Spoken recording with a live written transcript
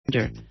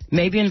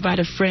Maybe invite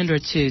a friend or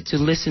two to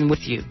listen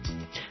with you.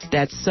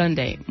 That's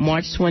Sunday,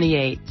 March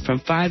 28th from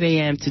 5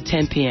 a.m. to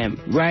 10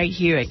 p.m. right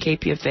here at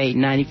KPFA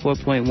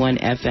 94.1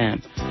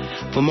 FM.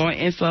 For more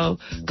info,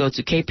 go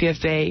to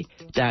kpfa.org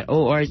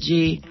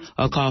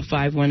or call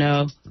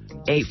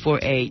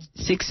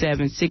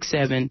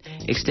 510-848-6767,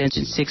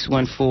 extension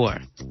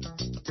 614.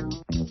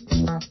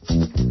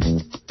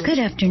 Good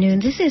afternoon.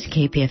 This is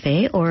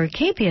KPFA or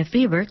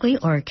KPFB Berkeley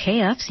or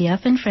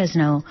KFCF in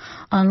Fresno.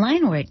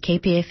 Online or at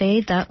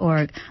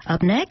kpfa.org.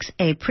 Up next,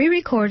 a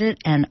pre-recorded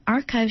and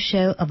archive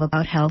show of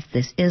About Health.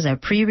 This is a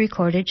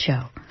pre-recorded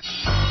show.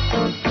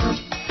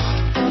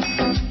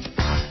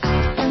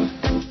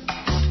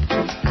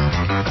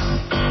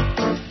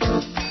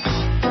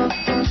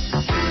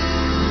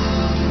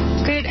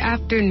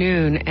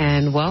 Afternoon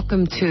and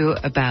welcome to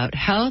About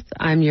Health.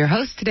 I'm your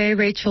host today,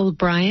 Rachel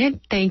Bryant.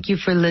 Thank you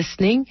for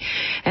listening.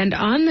 And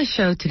on the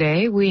show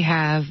today, we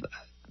have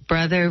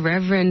Brother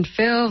Reverend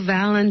Phil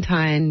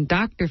Valentine,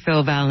 Dr.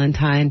 Phil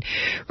Valentine,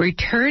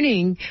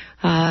 returning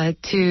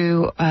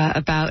to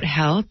About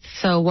Health.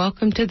 So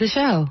welcome to the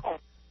show.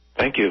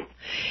 Thank you.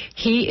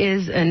 He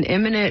is an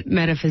eminent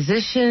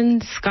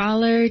metaphysician,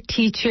 scholar,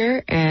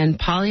 teacher, and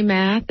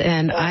polymath,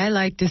 and I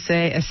like to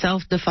say a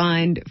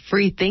self-defined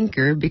free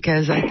thinker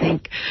because I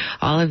think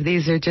all of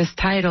these are just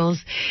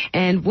titles.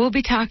 And we'll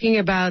be talking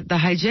about the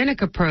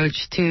hygienic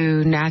approach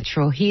to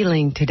natural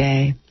healing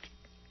today.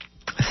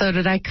 So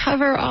did I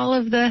cover all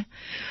of the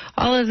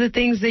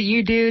things that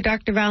you do,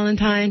 Dr.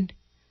 Valentine?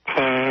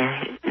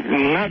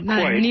 Not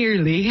quite.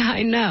 Nearly,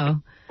 I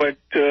know. But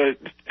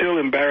still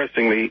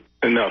embarrassingly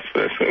enough.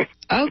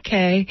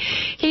 Okay.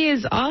 He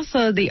is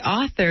also the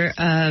author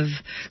of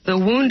The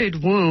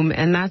Wounded Womb,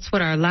 and that's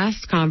what our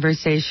last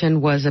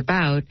conversation was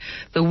about.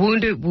 The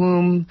Wounded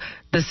Womb,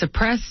 the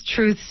suppressed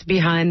truths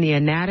behind the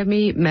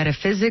anatomy,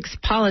 metaphysics,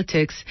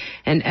 politics,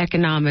 and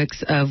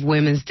economics of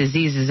women's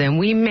diseases. And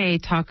we may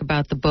talk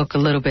about the book a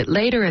little bit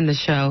later in the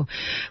show,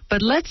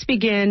 but let's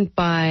begin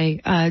by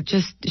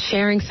just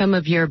sharing some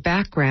of your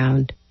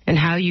background and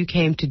how you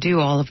came to do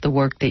all of the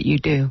work that you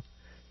do.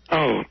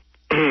 Oh,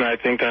 I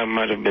think I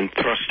might have been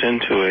thrust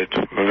into it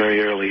from a very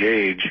early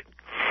age.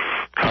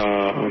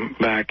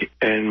 Back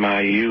in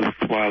my youth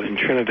while in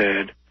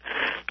Trinidad,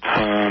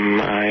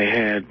 I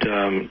had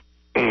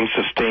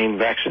sustained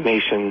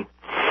vaccination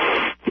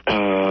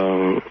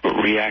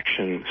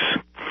reactions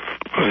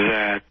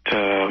that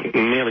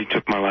nearly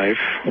took my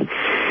life.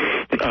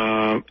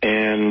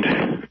 And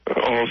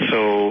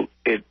also,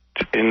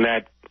 in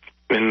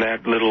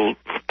that little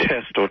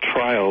test or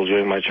trial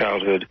during my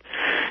childhood,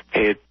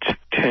 it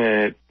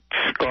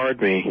scarred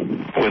me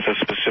with a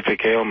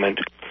specific ailment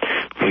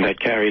that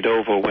carried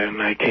over when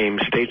I came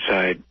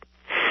stateside.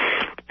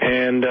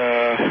 And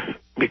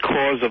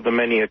because of the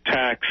many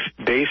attacks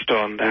based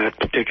on that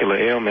particular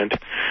ailment,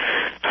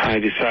 I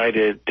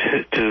decided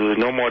to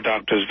no more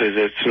doctor's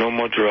visits, no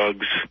more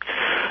drugs.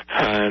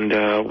 And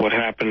what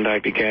happened, I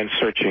began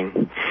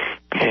searching.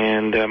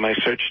 And my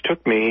search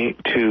took me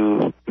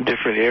to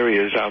different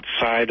areas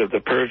outside of the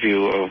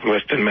purview of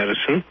Western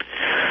medicine.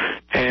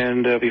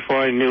 And before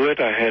I knew it,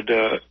 I had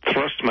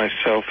thrust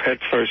myself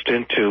headfirst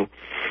into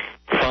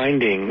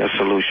finding a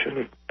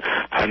solution,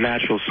 a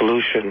natural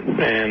solution.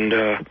 And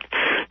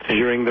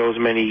during those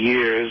many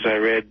years, I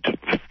read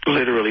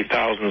literally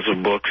thousands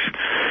of books.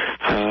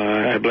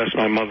 I bless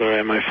my mother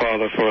and my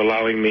father for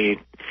allowing me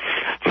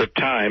the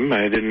time.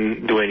 I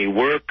didn't do any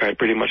work. I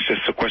pretty much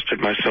just sequestered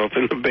myself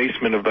in the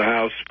basement of the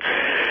house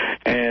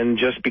and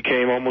just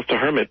became almost a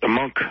hermit, a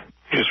monk,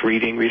 just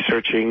reading,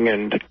 researching,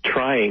 and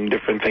trying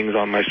different things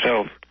on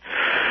myself.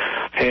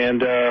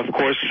 And, of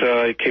course,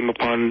 I came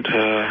upon,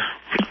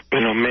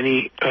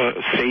 many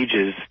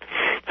sages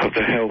of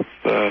the health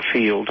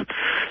field,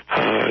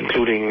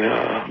 including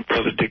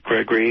Brother Dick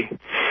Gregory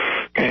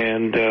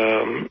and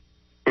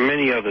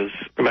many others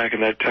back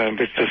in that time,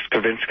 Victor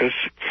Skavinskas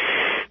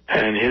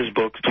and his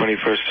book,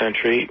 21st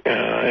Century,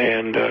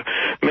 and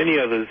many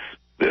others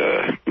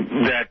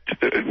that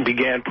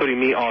began putting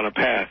me on a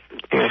path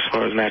as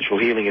far as natural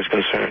healing is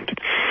concerned.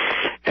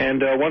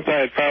 And once I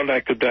had found I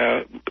could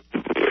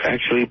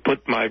actually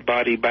put my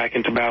body back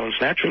into balance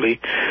naturally,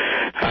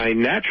 I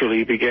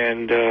naturally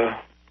began to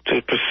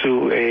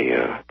pursue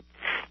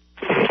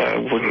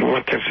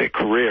what can I say,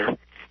 career,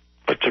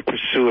 but to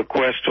pursue a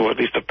quest or at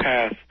least a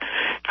path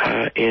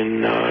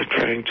in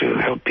trying to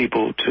help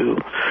people to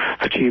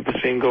achieve the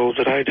same goals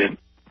that I did.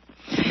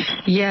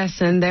 Yes,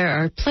 and there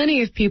are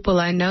plenty of people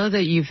I know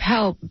that you've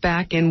helped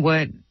back in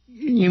what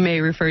you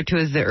may refer to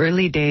as the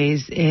early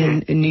days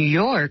in New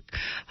York.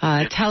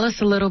 Tell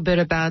us a little bit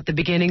about the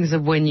beginnings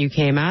of when you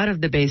came out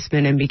of the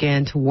basement and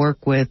began to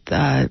work with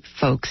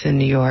folks in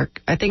New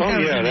York. I think that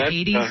was in the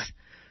 80s.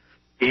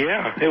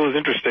 Yeah, it was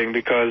interesting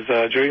because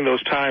during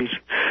those times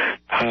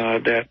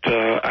that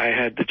I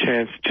had the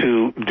chance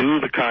to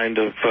do the kind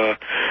of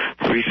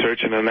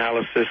research and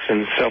analysis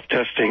and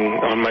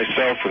self-testing on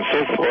myself and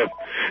so forth,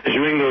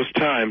 during those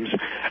times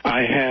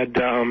I had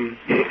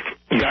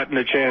gotten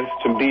a chance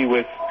to be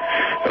with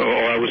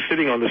or I was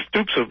sitting on the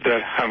stoops of the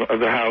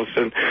house,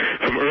 and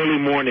from early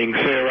morning,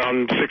 say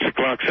around 6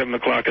 o'clock, 7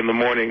 o'clock in the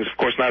mornings, of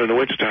course not in the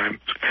wintertime,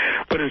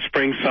 but in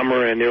spring,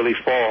 summer, and early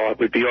fall, I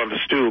would be on the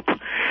stoop.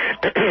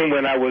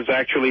 When I was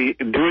actually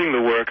doing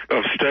the work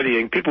of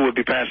studying, people would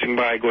be passing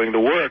by going to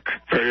work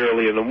very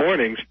early in the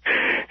mornings,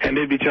 and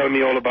they'd be telling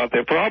me all about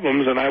their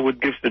problems, and I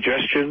would give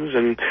suggestions,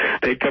 and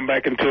they'd come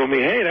back and tell me,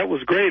 hey, that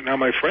was great. Now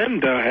my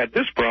friend had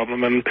this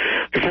problem, and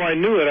before I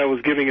knew it, I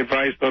was giving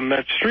advice on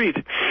that street.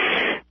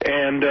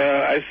 And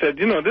I said,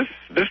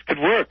 this could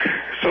work.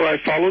 So I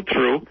followed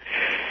through.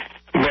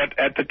 But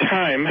at the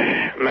time,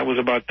 and that was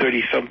about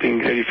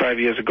 35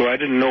 years ago, I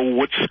didn't know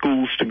what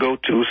schools to go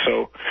to,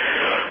 so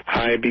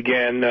I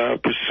began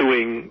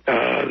pursuing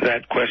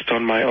that quest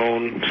on my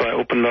own. So I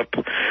opened up,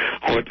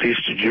 or at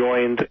least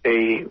joined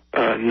a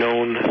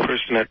known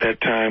person at that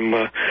time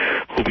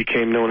who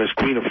became known as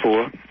Queen of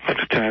Four. At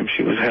the time,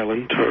 she was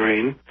Helen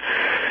Torraine.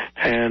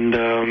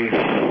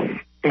 And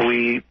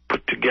we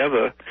put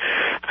together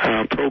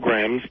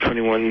programs,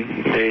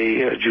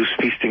 21-day juice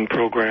feasting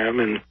program,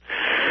 and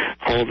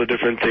all the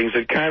different things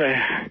that kind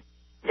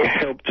of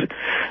helped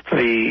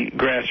the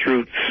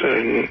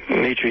grassroots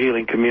nature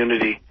healing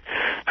community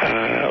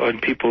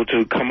and people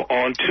to come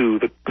onto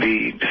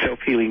the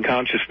self-healing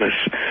consciousness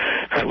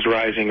that was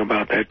rising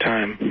about that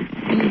time.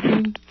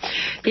 Mm-hmm.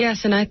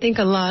 Yes, and I think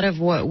a lot of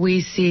what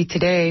we see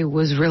today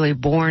was really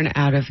born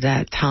out of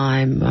that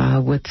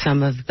time with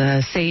some of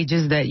the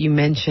sages that you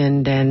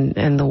mentioned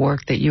and the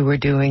work that you were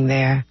doing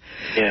there.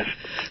 Yes.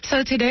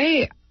 So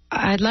today,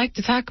 I'd like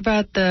to talk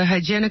about the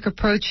hygienic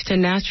approach to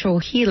natural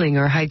healing,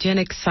 or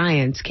hygienic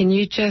science. Can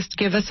you just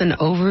give us an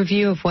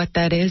overview of what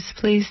that is,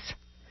 please?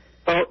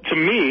 Well, to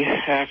me,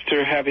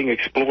 after having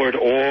explored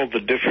all the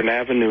different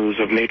avenues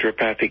of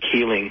naturopathic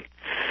healing,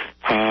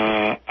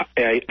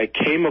 I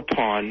came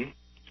upon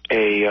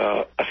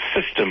a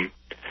system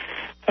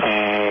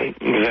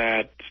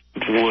that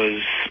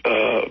was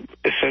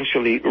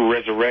essentially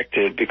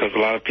resurrected, because a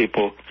lot of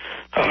people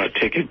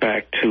take it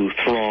back to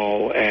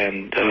Thrall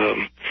and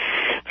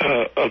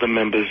other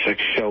members like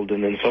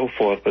Sheldon and so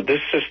forth. But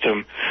this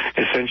system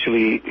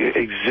essentially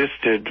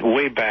existed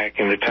way back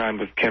in the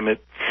time of Kemet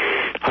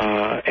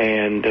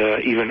and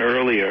even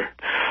earlier.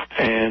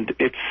 And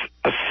it's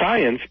a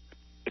science,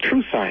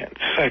 true science.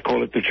 I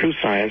call it the true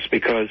science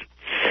because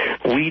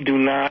we do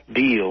not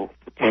deal,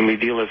 when we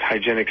deal as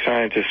hygienic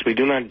scientists, we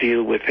do not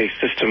deal with a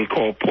system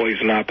called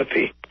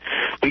poisonopathy.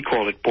 We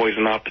call it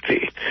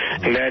poisonopathy,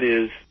 and that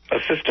is a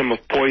system of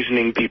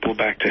poisoning people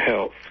back to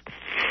health.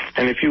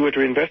 And if you were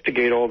to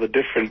investigate all the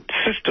different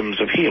systems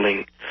of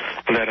healing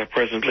that are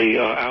presently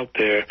out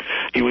there,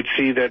 you would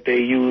see that they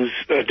use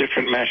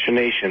different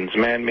machinations,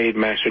 man-made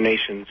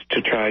machinations,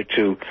 to try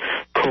to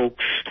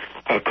coax,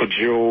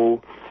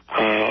 cajole,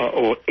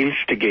 or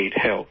instigate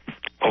health,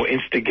 or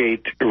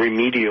instigate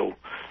remedial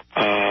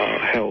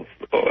health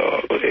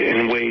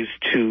in ways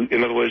to,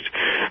 in other words,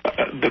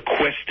 the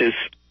quest is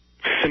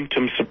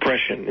symptom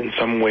suppression in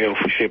some way or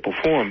shape or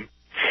form.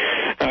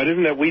 It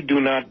isn't that we do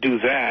not do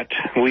that.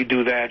 We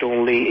do that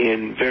only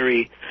in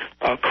very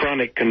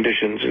chronic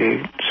conditions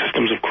and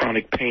systems of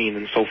chronic pain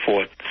and so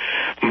forth.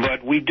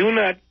 But we do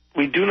not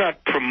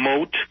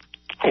promote,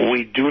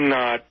 we do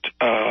not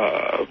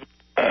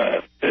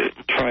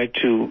try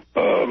to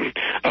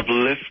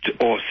uplift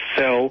or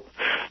sell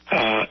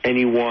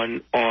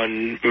anyone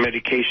on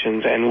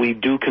medications, and we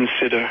do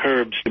consider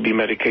herbs to be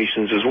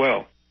medications as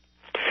well.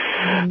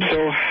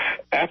 So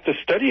after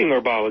studying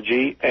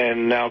herbology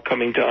and now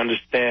coming to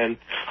understand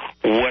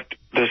what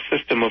the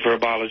system of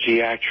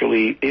herbology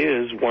actually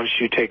is, once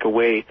you take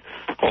away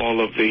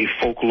all of the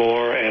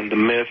folklore and the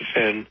myth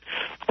and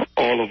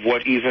all of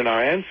what even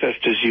our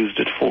ancestors used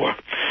it for,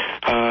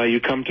 you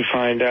come to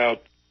find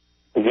out,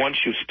 once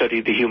you study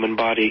the human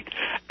body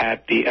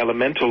at the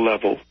elemental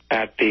level,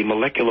 at the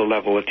molecular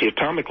level, at the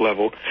atomic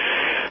level,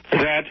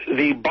 that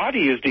the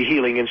body is the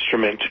healing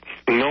instrument.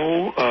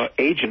 No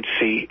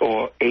agency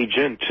or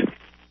agent,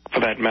 for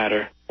that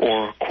matter,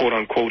 or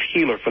quote-unquote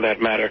healer, for that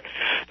matter,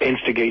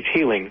 instigates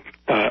healing.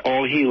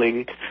 All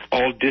healing,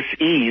 all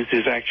dis-ease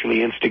is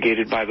actually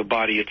instigated by the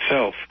body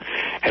itself.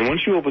 And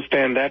once you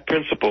understand that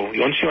principle,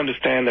 once you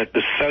understand that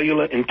the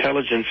cellular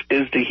intelligence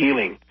is the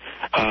healing,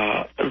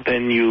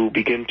 then you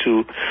begin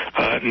to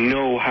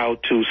know how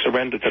to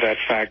surrender to that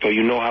fact, or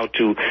you know how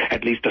to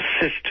at least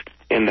assist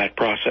in that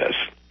process.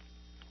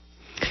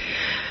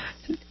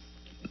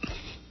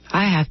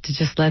 I have to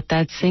just let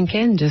that sink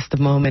in just a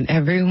moment,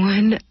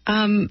 everyone.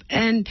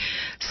 And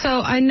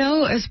so I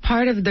know as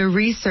part of the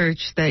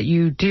research that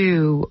you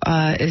do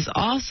is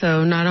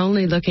also not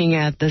only looking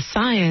at the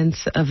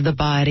science of the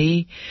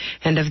body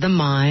and of the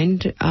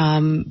mind,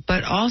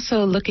 but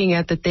also looking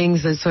at the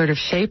things that sort of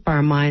shape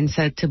our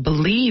mindset to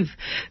believe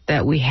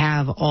that we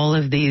have all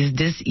of these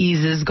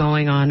diseases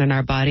going on in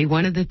our body.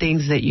 One of the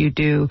things that you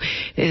do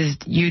is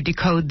you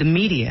decode the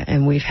media,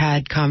 and we've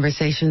had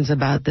conversations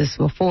about this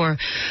before.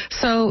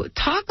 So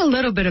talk a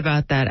little bit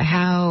about that,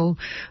 how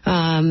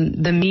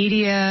the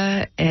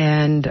media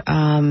and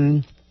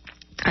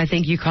I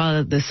think you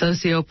call it the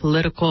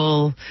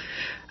socio-political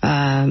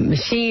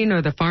machine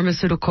or the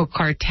pharmaceutical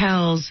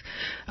cartels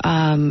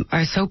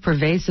are so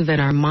pervasive in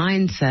our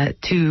mindset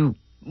to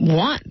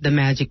want the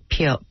magic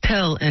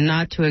pill and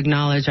not to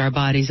acknowledge our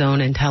body's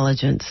own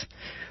intelligence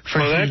for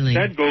healing.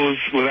 That goes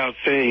without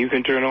saying. You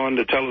can turn on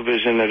the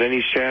television at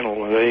any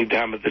channel at any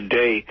time of the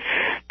day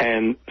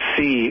and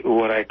see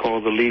what I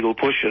call the legal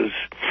pushers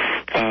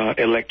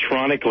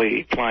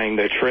electronically plying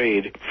their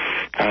trade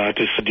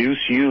to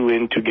seduce you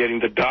into getting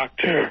the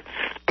doctor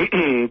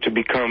to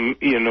become,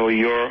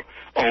 your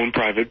own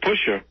private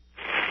pusher.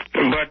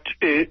 But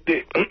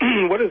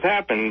what has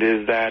happened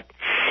is that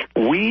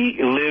we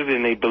live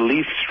in a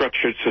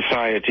belief-structured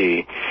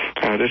society.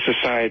 This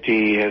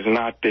society has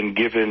not been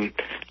given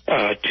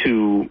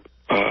to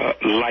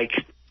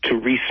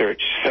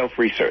research,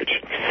 self-research.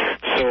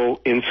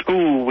 So in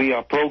school, we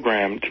are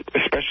programmed,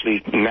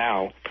 especially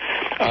now,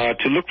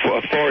 to look for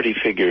authority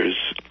figures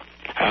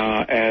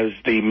as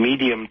the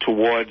medium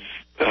towards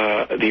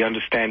the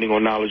understanding or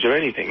knowledge of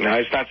anything. Now,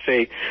 it's not to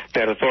say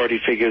that authority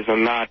figures are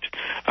not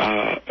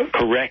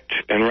correct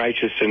and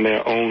righteous in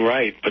their own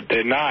right, but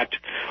they're not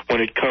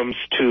when it comes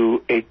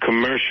to a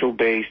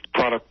commercial-based,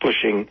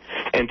 product-pushing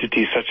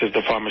entity such as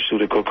the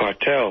pharmaceutical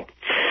cartel.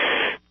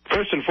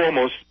 First and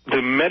foremost,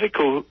 the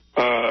medical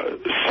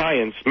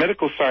science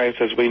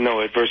as we know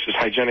it versus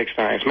hygienic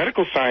science.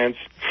 Medical science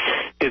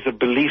is a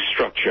belief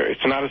structure.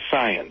 It's not a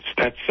science.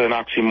 That's an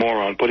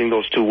oxymoron, putting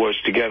those two words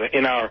together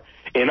in our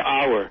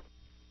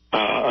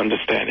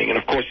understanding. And,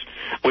 of course,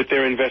 with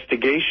their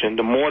investigation,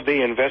 the more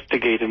they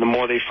investigate and the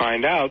more they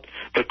find out,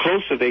 the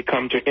closer they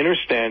come to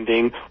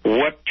understanding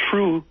what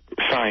true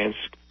science,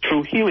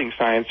 true healing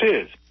science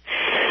is.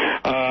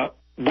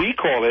 We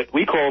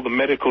call the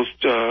medical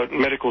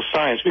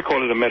science, we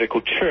call it a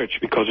medical church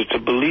because it's a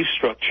belief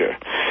structure.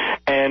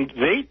 And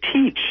they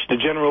teach the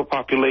general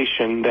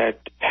population that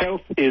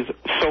health is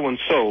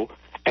so-and-so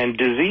and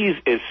disease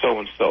is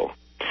so-and-so.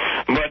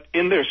 But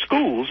in their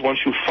schools, once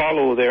you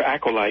follow their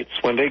acolytes,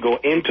 when they go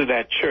into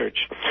that church,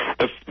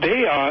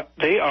 they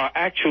are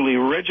actually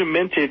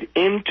regimented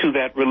into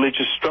that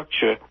religious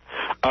structure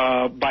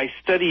by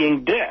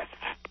studying death.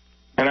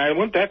 And I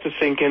want that to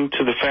sink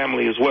into the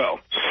family as well.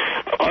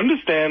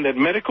 Understand that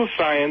medical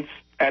science,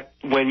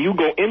 when you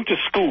go into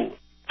school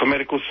for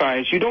medical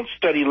science, you don't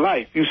study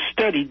life, you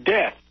study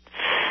death.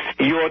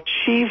 Your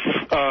chief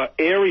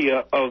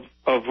area of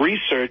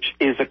research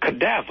is a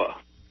cadaver.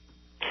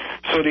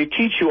 So they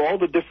teach you all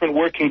the different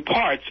working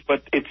parts,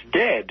 but it's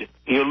dead.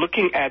 You're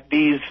looking at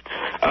these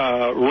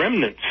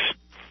remnants.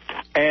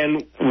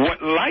 And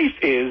what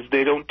life is,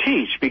 they don't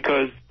teach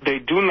because they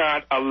do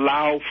not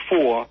allow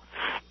for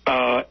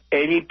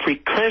any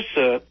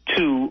precursor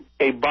to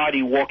a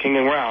body walking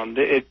around.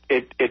 It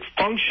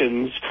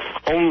functions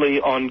only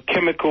on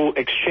chemical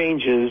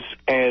exchanges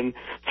and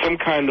some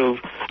kind of,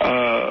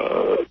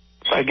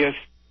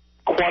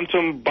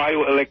 quantum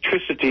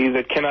bioelectricity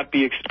that cannot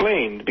be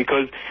explained,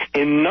 because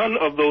in none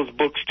of those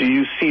books do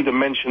you see the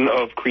mention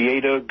of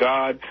creator,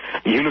 God,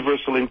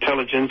 universal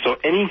intelligence, or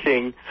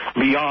anything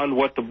beyond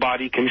what the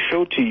body can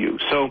show to you.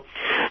 So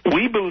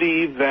we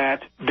believe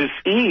that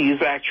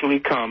disease actually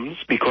comes,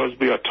 because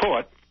we are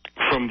taught,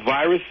 from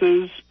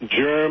viruses,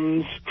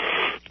 germs,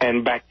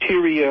 and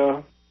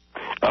bacteria,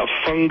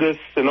 fungus,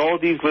 and all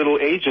these little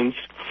agents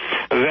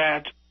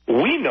that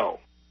we know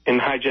in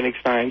hygienic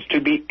science to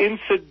be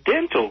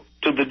incidental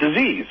to the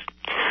disease.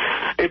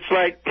 It's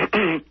like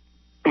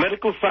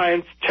medical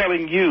science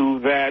telling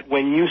you that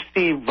when you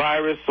see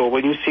virus or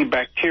when you see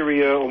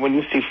bacteria or when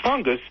you see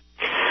fungus,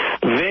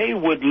 they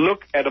would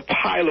look at a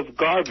pile of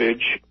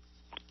garbage,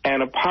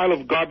 and a pile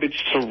of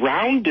garbage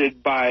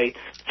surrounded by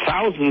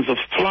thousands of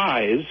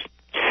flies,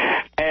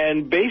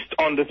 and based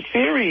on the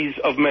theories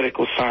of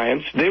medical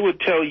science, they would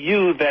tell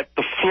you that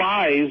the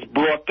flies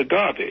brought the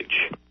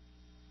garbage.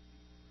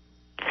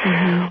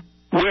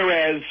 Mm-hmm.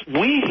 Whereas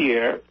we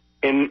here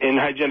in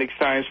hygienic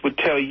science would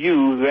tell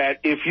you that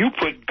if you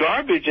put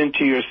garbage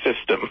into your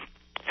system,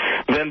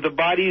 then the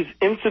body's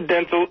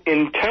incidental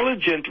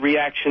intelligent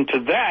reaction to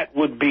that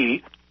would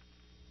be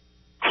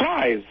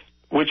flies,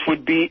 which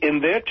would be,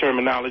 in their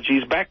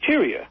terminologies,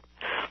 bacteria.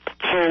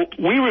 So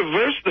we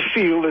reverse the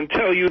field and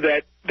tell you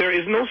that there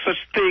is no such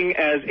thing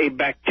as a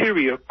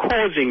bacteria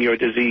causing your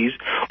disease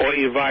or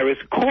a virus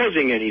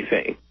causing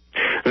anything.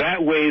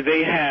 That way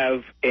they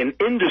have an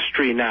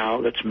industry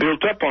now that's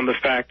built up on the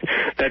fact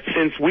that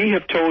since we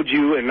have told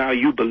you and now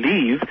you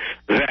believe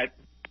that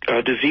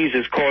disease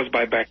is caused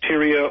by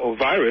bacteria or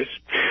virus,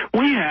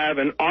 we have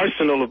an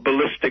arsenal of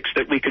ballistics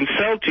that we can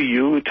sell to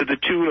you to the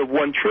tune of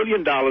 $1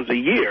 trillion a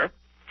year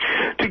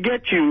to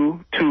get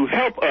you to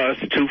help us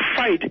to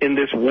fight in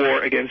this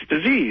war against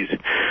disease,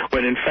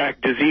 when in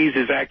fact disease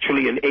is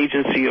actually an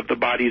agency of the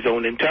body's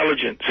own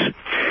intelligence,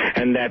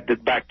 and that the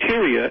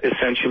bacteria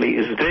essentially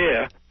is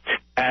there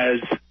as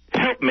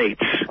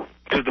helpmates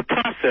to the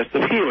process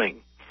of healing.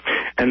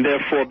 And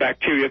therefore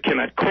bacteria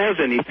cannot cause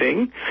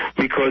anything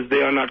because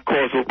they are not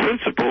causal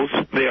principles,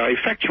 they are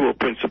effectual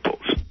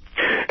principles.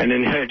 And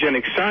in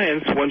hygienic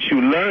science, once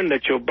you learn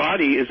that your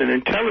body is an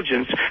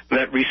intelligence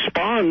that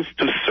responds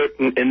to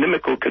certain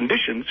inimical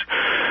conditions,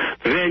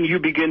 then you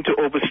begin to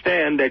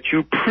understand that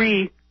you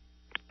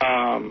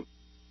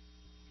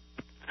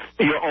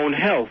your own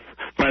health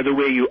by the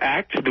way you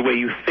act, the way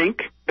you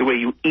think, the way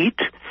you eat,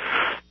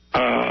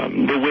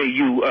 the way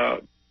you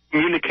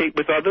communicate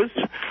with others.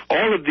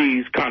 All of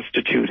these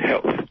constitute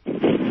health.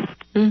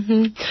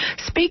 Mm-hmm.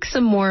 Speak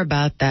some more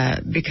about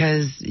that,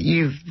 because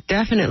you've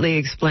definitely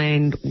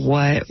explained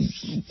what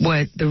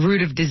the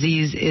root of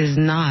disease is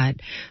not.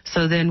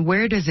 So then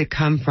where does it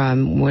come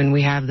from when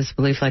we have this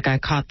belief like I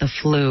caught the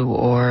flu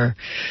or,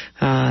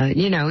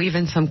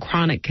 even some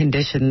chronic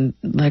condition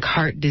like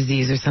heart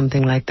disease or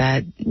something like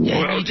that?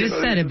 Well, you just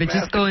said it, but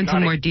just go into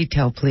more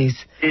detail, please.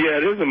 Yeah,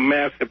 there's a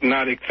mass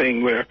hypnotic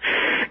thing where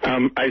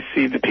I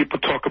see that people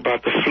talk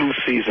about the flu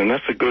season.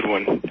 That's a good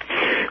one.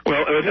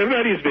 Well, if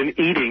everybody's been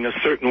eating a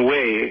certain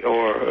way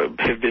or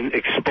have been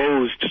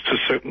exposed to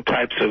certain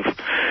types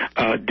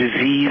of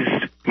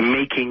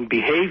disease-making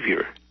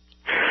behavior,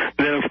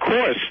 then of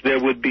course there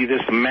would be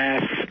this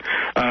mass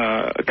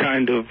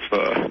kind of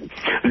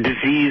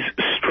disease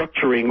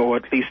structuring, or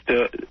at least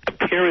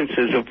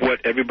appearances of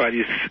what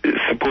everybody's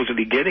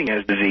supposedly getting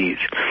as disease.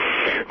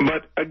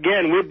 But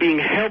again, we're being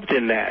helped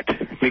in that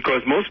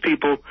because most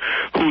people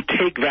who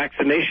take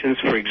vaccinations,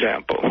 for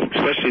example,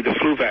 especially the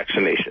flu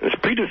vaccinations,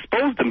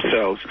 predispose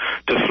themselves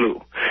to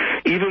flu,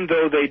 even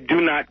though they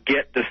do not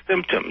get the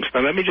symptoms.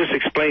 Now, let me just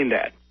explain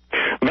that.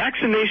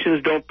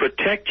 Vaccinations don't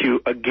protect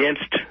you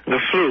against the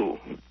flu.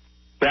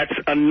 That's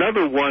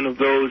another one of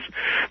those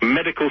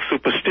medical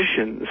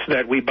superstitions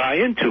that we buy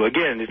into.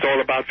 Again, it's all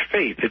about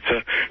faith. It's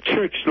a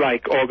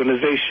church-like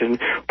organization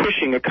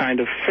pushing a kind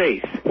of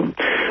faith.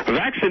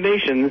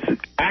 Vaccinations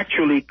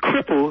actually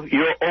cripple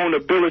your own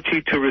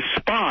ability to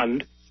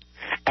respond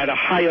at a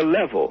higher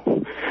level.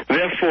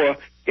 Therefore,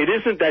 it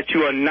isn't that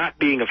you are not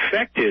being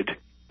affected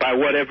by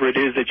whatever it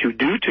is that you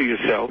do to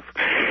yourself.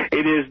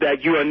 It is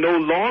that you are no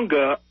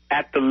longer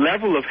at the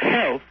level of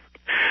health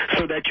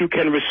so that you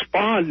can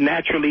respond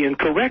naturally and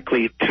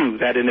correctly to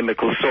that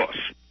inimical source.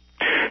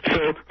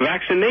 So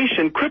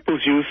vaccination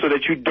cripples you so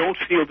that you don't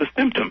feel the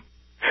symptom.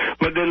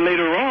 But then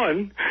later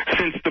on,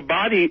 since the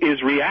body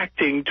is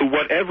reacting to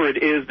whatever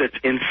it is that's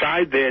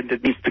inside there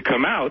that needs to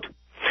come out,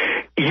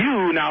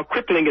 you now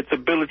crippling its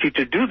ability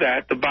to do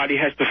that, the body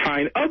has to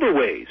find other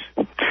ways.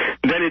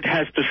 Then it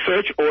has to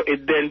search, or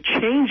it then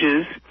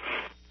changes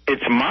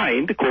its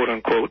mind, quote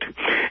unquote,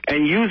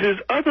 and uses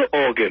other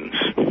organs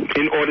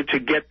in order to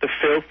get the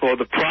filth or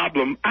the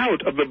problem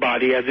out of the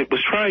body as it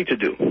was trying to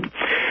do.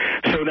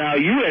 So now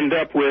you end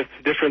up with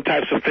different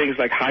types of things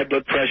like high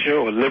blood pressure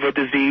or liver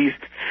disease,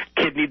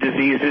 kidney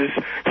diseases,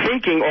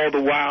 thinking all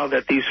the while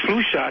that these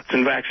flu shots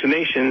and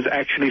vaccinations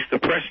actually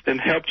suppressed and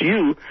helped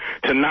you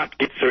to not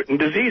get certain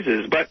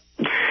diseases. But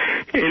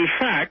in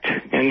fact,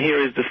 and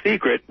here is the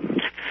secret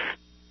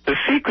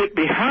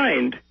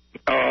behind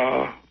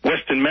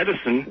Western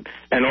medicine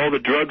and all the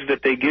drugs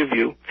that they give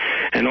you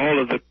and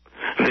all of the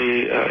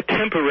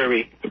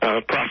temporary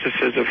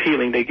processes of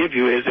healing they give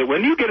you is that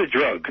when you get a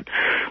drug,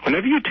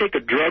 whenever you take a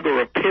drug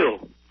or a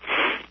pill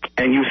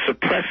and you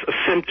suppress a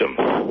symptom,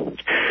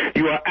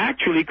 you are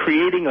actually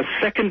creating a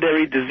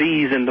secondary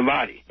disease in the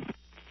body.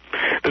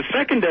 The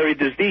secondary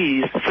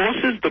disease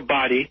forces the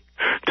body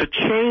to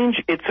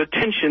change its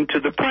attention to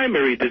the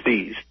primary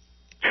disease.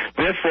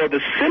 Therefore,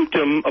 the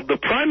symptom of the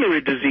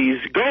primary disease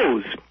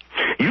goes.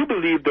 You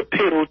believe the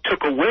pill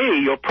took away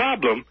your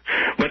problem,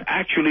 but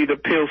actually the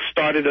pill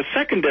started a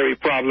secondary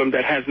problem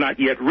that has not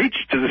yet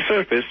reached to the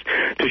surface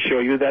to show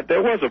you that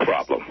there was a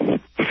problem.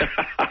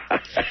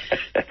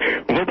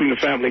 I'm hoping the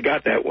family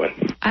got that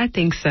one. I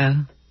think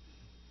so.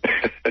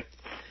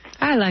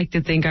 I like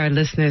to think our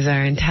listeners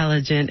are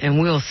intelligent,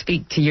 and we'll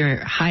speak to your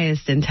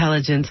highest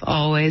intelligence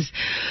always.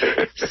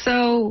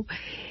 So,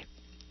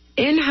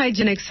 in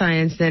hygienic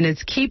science, then,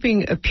 it's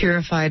keeping a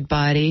purified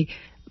body.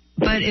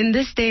 But in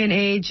this day and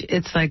age,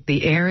 it's like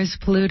the air is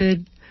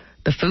polluted,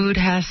 the food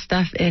has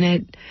stuff in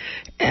it.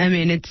 I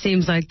mean, it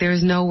seems like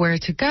there's nowhere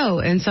to go.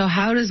 And so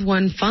how does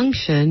one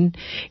function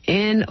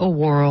in a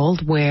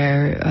world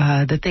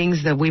where the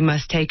things that we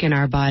must take in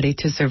our body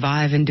to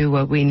survive and do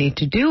what we need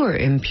to do are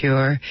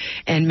impure?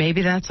 And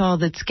maybe that's all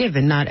that's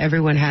given. Not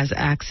everyone has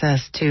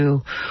access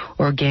to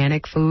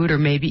organic food or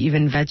maybe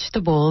even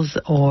vegetables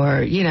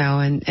or,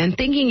 and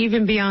thinking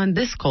even beyond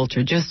this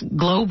culture, just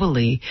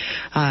globally,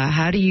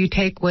 how do you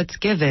take what's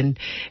given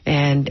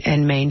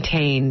and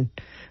maintain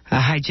a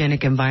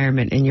hygienic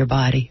environment in your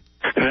body?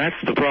 That's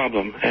the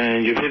problem,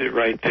 and you hit it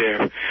right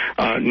there.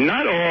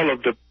 Not all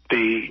of the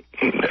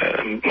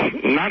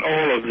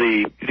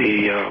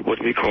what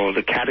we call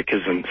the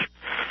catechisms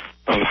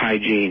of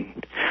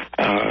hygiene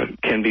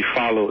can be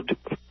followed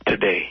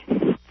today,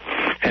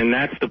 and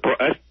that's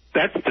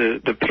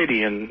the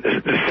pity and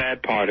the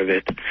sad part of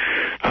it.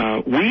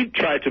 We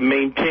try to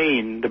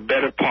maintain the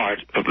better part,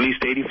 at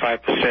least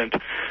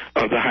 85%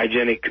 of the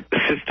hygienic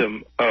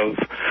system of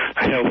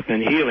health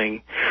and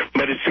healing,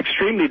 but it's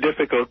extremely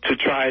difficult to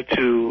try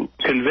to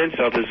convince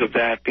others of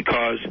that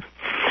because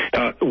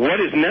what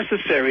is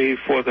necessary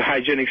for the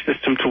hygienic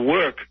system to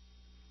work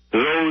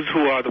those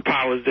who are the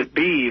powers that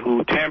be,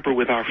 who tamper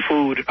with our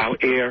food, our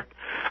air,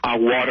 our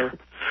water,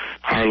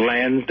 our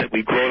lands that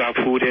we grow our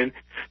food in,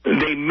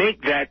 they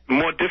make that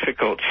more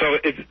difficult. So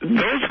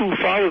those who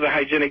follow the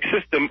hygienic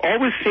system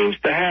always seems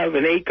to have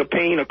an ache, a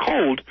pain, a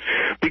cold,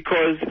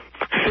 because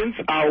since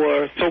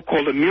our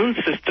so-called immune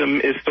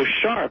system is so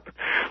sharp,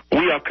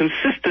 we are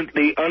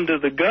consistently under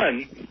the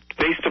gun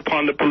based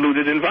upon the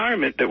polluted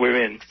environment that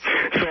we're in.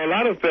 So a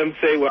lot of them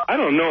say, well, I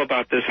don't know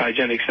about this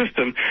hygienic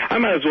system. I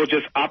might as well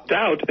just opt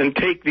out and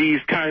take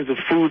these kinds of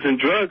foods and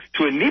drugs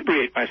to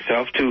inebriate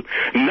myself, to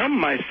numb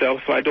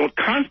myself so I don't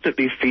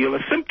constantly feel a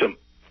symptom.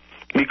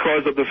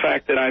 Because of the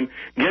fact that I'm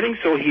getting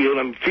so healed,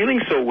 I'm feeling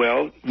so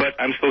well, but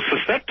I'm so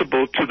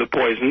susceptible to the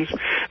poisons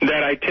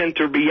that I tend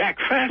to react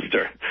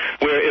faster.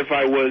 Where if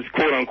I was,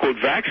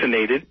 quote-unquote,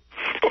 vaccinated,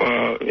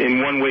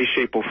 in one way,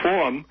 shape, or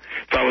form,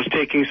 if I was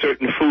taking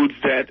certain foods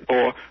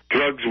or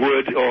drugs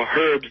or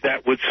herbs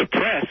that would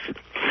suppress,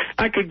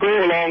 I could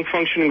go along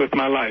functioning with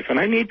my life. And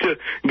I need to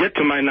get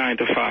to my 9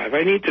 to 5.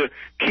 I need to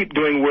keep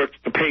doing work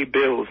to pay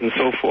bills and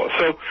so forth.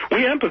 So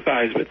we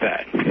empathize with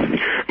that.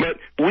 But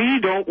we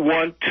don't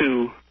want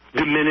to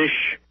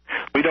diminish.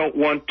 We don't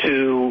want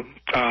to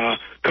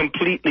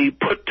completely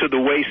put to the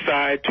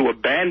wayside, to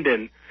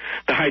abandon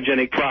the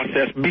hygienic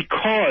process,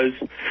 because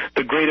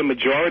the greater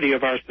majority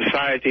of our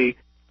society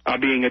are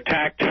being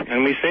attacked,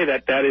 and we say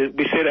that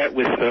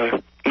with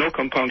no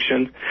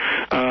compunction,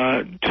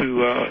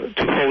 to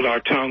hold our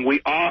tongue. We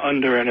are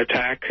under an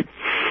attack,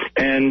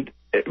 and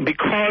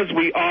because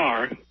we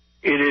are,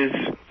 it is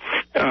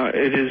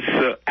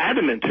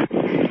adamant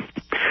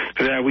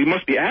that we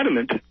must be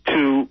adamant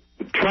to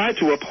try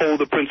to uphold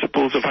the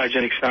principles of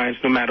hygienic science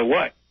no matter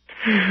what.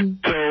 Mm-hmm.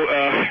 So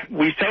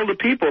we tell the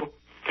people,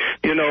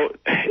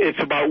 it's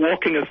about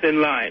walking a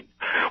thin line.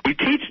 We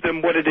teach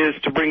them what it is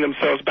to bring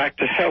themselves back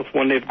to health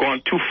when they've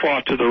gone too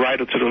far to the right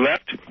or to the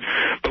left,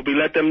 but we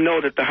let them know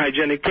that the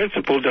hygienic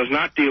principle does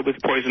not deal with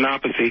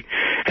poisonopathy,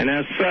 and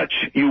as such,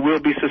 you will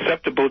be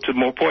susceptible to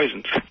more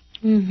poisons.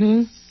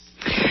 Mm-hmm.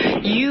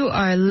 You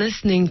are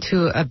listening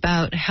to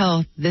About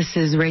Health. This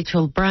is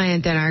Rachel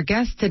Bryant, and our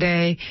guest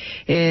today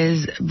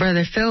is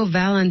Brother Phil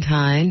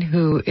Valentine,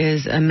 who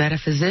is a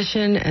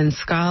metaphysician and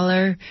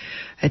scholar,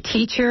 a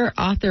teacher,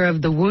 author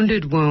of The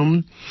Wounded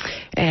Womb,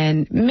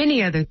 and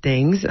many other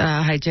things,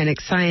 hygienic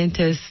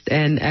scientist,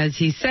 and as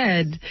he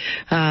said,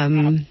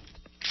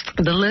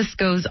 the list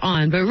goes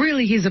on, but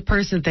really he's a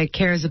person that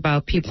cares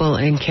about people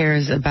and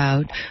cares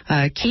about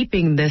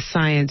keeping this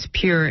science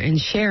pure and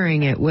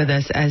sharing it with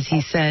us, as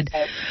he said.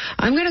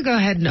 I'm going to go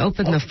ahead and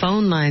open the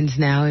phone lines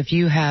now. If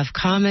you have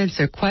comments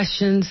or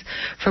questions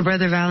for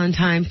Brother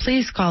Valentine,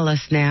 please call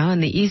us now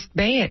in the East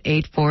Bay at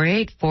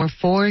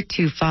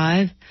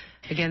 848-4425.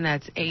 Again,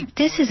 that's 8.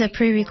 This is a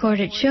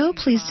pre-recorded show.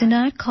 Please do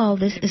not call.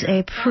 This is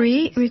a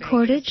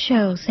pre-recorded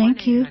show.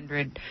 Thank you.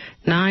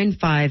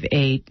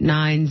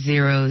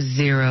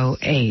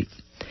 958-9008.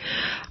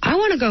 I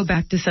want to go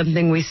back to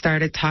something we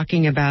started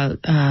talking about.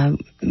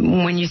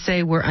 When you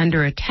say we're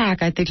under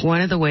attack, I think one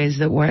of the ways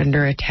that we're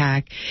under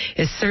attack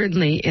is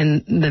certainly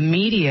in the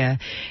media,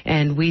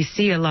 and we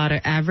see a lot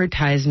of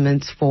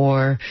advertisements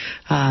for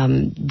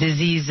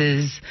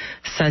diseases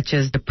such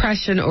as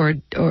depression or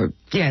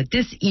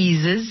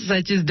diseases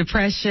such as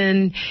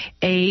depression,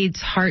 AIDS,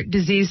 heart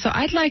disease. So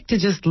I'd like to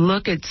just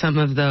look at some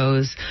of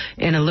those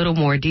in a little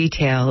more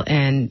detail,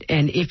 and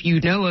if you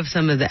know of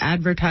some of the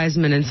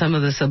advertisement and some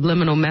of the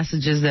subliminal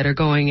messages that are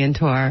going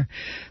into our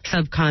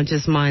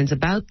subconscious minds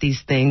about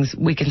these things,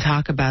 we can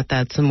talk about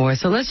that some more.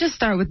 So let's just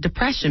start with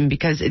depression,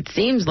 because it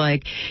seems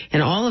like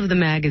in all of the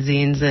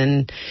magazines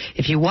and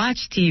if you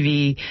watch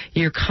TV,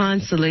 you're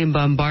constantly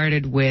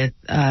bombarded with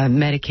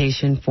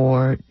medication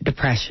for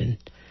depression.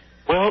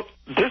 Well,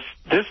 this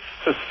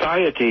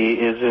society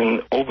is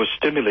an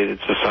overstimulated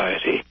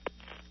society,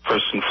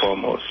 first and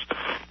foremost.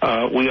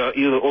 We are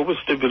either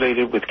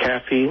overstimulated with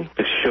caffeine,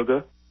 with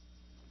sugar,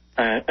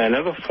 and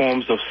other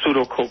forms of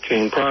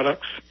pseudo-cocaine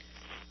products.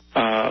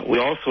 We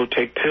also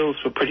take pills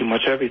for pretty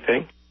much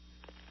everything.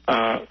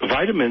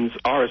 Vitamins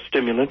are a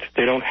stimulant.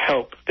 They don't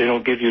help. They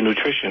don't give you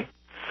nutrition.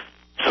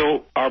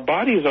 So our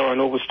bodies are in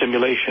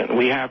overstimulation.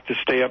 We have to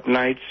stay up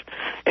nights.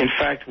 In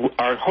fact,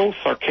 our whole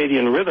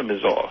circadian rhythm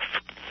is off.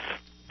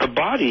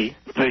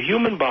 The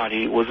human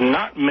body, was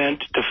not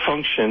meant to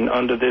function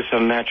under this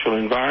unnatural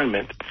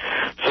environment.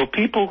 So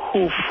people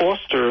who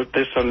foster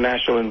this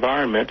unnatural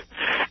environment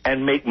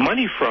and make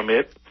money from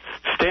it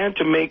stand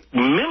to make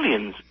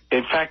millions,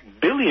 in fact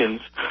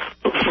billions,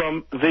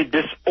 from the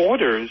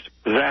disorders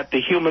that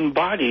the human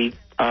body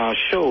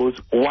shows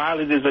while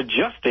it is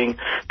adjusting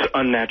to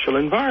unnatural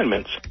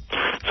environments.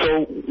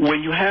 So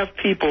when you have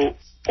people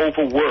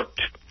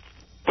overworked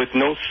with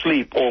no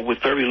sleep or with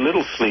very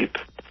little sleep,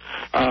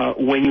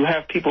 when you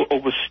have people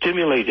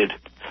overstimulated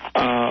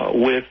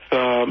with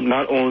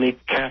not only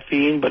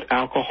caffeine but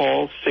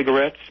alcohol,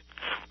 cigarettes,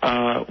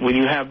 when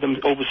you have them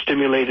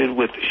overstimulated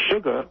with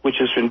sugar, which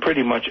is in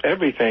pretty much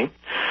everything,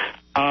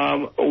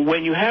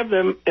 when you have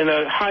them in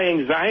a high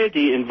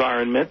anxiety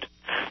environment,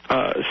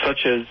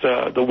 such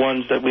as the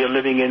ones that we are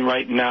living in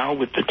right now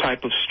with the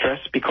type of stress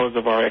because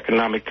of our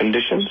economic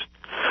conditions.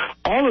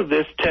 All of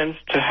this tends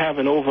to have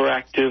an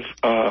overactive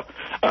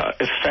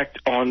effect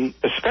on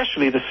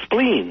especially the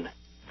spleen.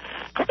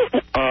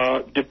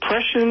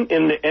 Depression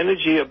in the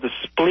energy of the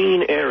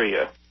spleen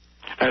area,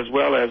 as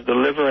well as the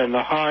liver and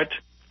the heart.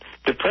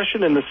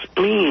 Depression in the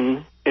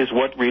spleen is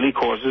what really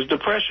causes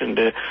depression.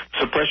 The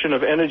suppression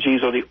of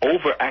energies or the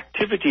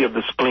overactivity of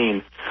the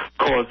spleen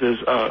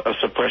causes a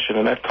suppression,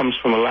 and that comes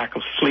from a lack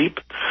of sleep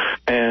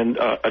and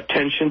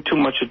attention, too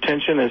much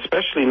attention, and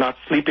especially not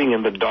sleeping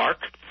in the dark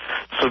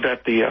so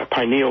that the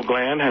pineal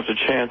gland has a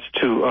chance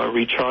to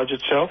recharge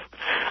itself.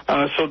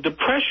 So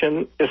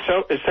depression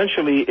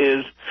essentially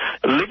is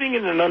living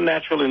in an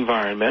unnatural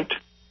environment,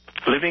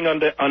 living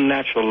under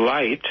unnatural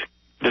light,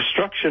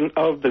 destruction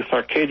of the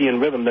circadian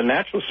rhythm, the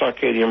natural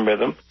circadian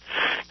rhythm,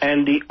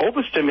 and the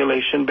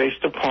overstimulation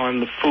based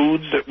upon the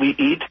foods that we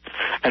eat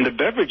and the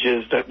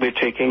beverages that we're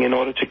taking in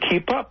order to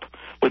keep up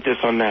with this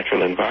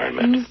unnatural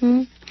environment.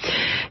 Mm-hmm.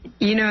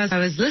 You know, as I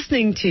was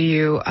listening to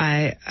you,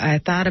 I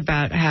thought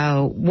about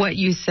how what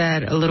you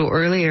said a little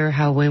earlier,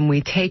 how when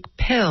we take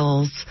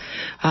pills,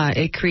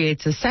 it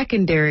creates a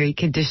secondary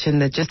condition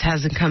that just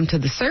hasn't come to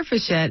the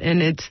surface yet.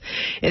 And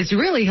it's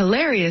really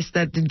hilarious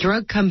that the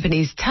drug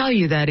companies tell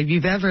you that if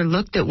you've ever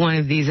looked at one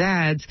of these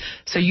ads,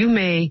 so you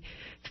may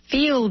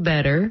feel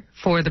better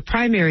for the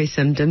primary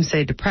symptoms,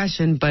 say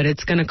depression, but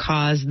it's going to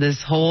cause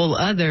this whole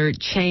other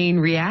chain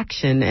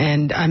reaction.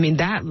 And, I mean,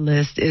 that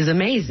list is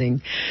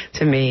amazing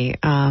to me.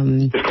 It's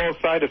called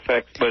side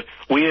effects, but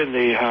we in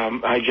the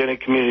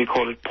hygienic community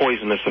call it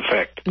poisonous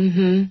effect.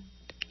 Mm-hmm.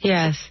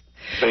 Yes.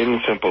 Plain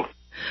and simple.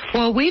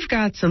 Well, we've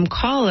got some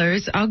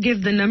callers. I'll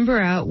give the number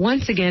out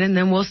once again, and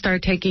then we'll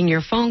start taking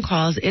your phone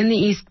calls. In the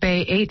East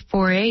Bay,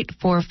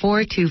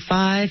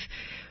 848-4425.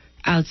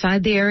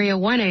 Outside the area,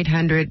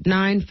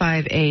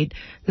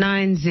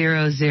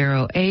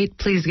 1-800-958-9008.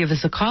 Please give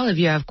us a call if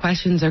you have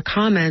questions or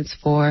comments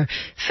for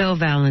Phil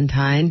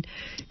Valentine.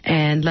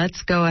 And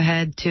let's go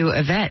ahead to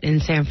Yvette in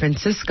San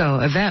Francisco.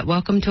 Yvette,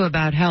 welcome to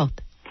About Health.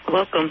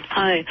 Welcome.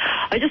 Hi.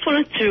 I just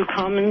wanted to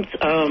comment.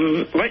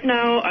 Right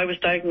now, I was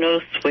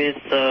diagnosed with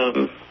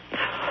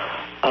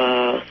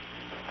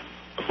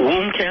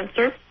womb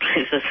cancer.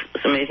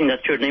 It's amazing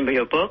that's your name of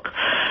your book.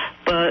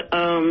 But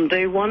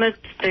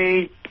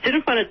they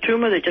didn't find a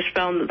tumor. They just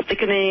found the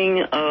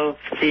thickening of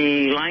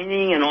the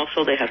lining, and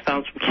also they had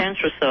found some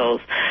cancer cells.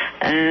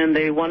 And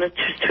they wanted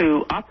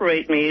to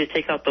operate me to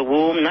take out the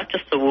womb, not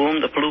just the womb,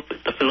 the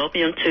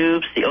fallopian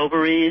tubes, the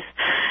ovaries.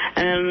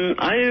 And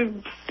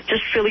I'm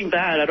just feeling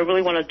bad. I don't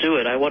really want to do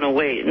it. I want to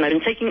wait. And I've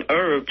been taking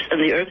herbs, and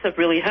the herbs have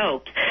really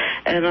helped.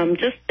 And I'm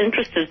just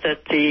interested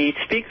that the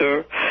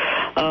speaker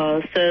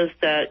says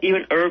that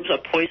even herbs are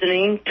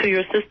poisoning to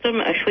your system.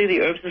 Actually,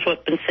 the herbs is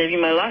what's been saving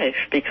my life,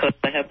 because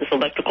I have this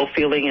electrical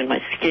feeling in my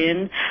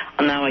skin,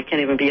 and now I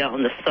can't even be out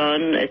in the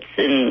sun.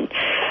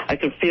 I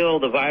can feel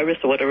the virus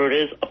or whatever it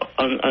is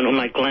on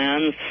my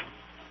glands.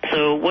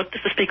 So what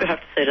does the speaker have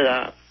to say to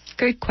that?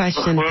 Good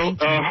question. Well,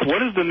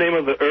 what is the name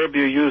of the herb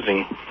you're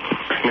using?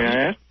 May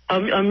I ask?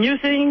 I'm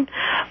using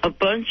a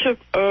bunch of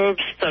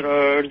herbs that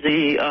are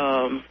the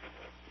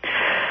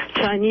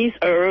Chinese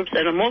herbs,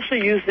 and I'm also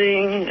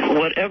using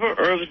whatever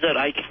herbs that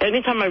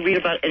anytime I read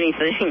about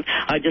anything,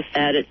 I just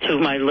add it to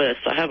my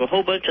list. I have a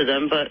whole bunch of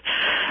them, but...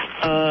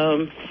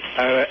 I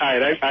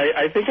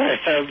think I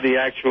have the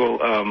actual,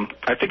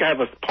 I think I have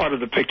a part of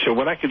the picture.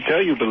 What I can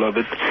tell you,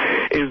 beloved,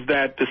 is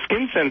that the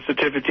skin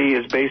sensitivity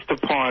is based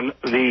upon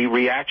the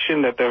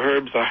reaction that the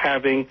herbs are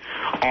having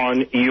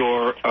on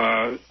your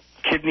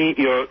kidney,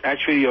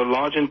 your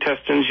large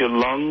intestines, your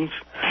lungs,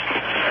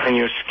 and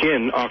your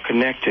skin are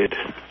connected.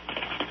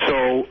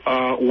 So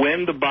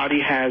when the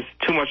body has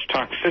too much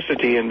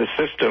toxicity in the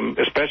system,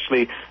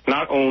 especially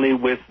not only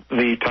with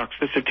the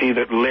toxicity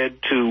that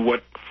led to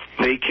what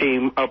they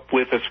came up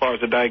with as far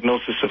as the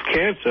diagnosis of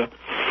cancer,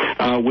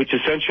 which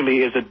essentially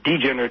is a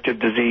degenerative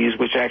disease,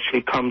 which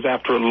actually comes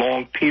after a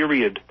long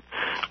period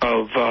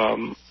of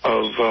and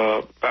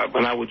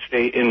I would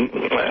say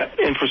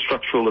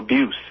infrastructural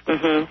abuse.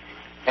 Mm-hmm.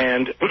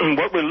 And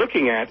what we're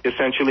looking at,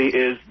 essentially,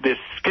 is this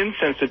skin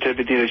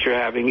sensitivity that you're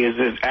having is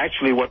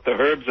actually what the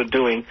herbs are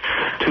doing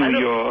to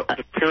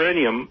the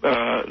perineum,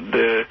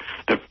 the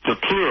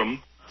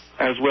pleurum,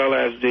 as well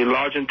as the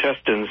large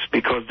intestines,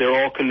 because they're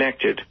all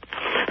connected.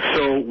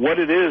 So what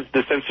it is,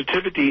 the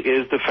sensitivity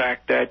is the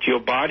fact that your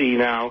body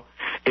now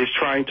is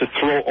trying to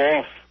throw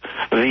off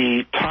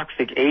the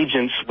toxic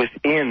agents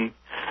within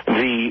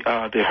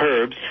the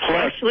herbs.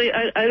 Actually,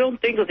 I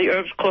don't think that the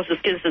herbs cause the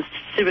skin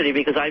sensitivity,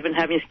 because I've been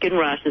having skin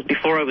rashes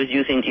before I was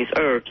using these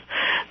herbs.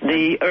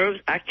 The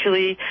herbs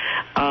actually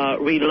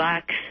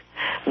relax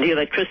the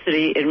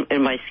electricity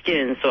in my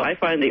skin, so I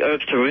find the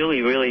herbs to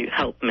really, really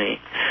help me.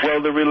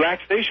 Well, the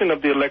relaxation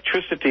of the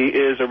electricity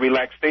is a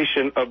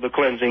relaxation of the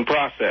cleansing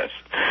process.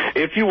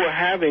 If you were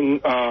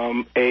having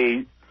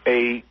a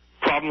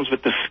problems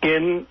with the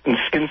skin and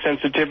skin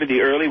sensitivity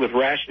early with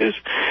rashes,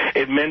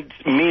 it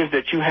means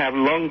that you have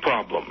lung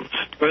problems.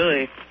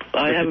 Really?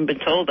 I haven't been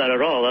told that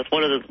at all. That's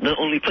one of the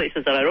only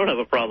places that I don't have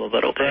a problem,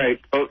 but okay.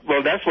 Right.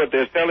 Well, that's what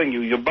they're telling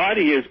you. Your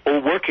body is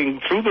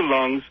working through the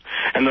lungs,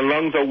 and the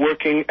lungs are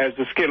working as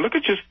the skin. Look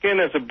at your skin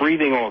as a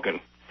breathing organ.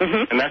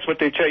 And that's what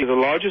they tell you. The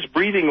largest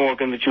breathing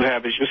organ that you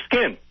have is your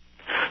skin.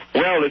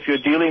 Well, if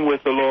you're dealing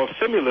with the law of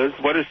similars,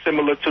 what is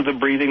similar to the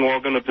breathing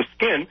organ of the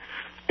skin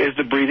is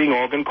the breathing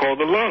organ called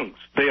the lungs.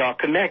 They are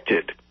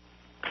connected.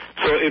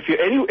 So if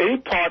you're any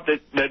part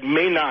that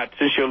may not,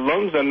 since your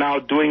lungs are now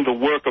doing the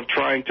work of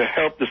trying to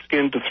help the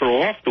skin to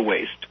throw off the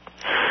waste,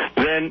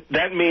 then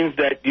that means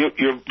that do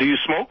you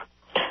smoke?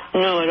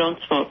 No, I don't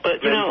smoke.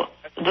 But,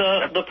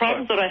 the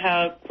problems that I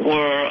have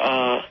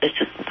were, it's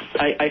just,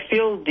 I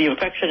feel the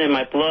infection in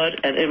my blood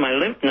and in my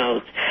lymph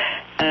nodes.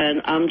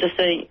 And I'm just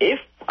saying, if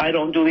I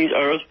don't do these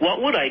herbs,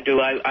 what would I do?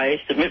 I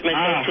submit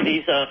myself to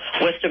these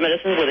Western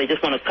medicines where they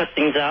just want to cut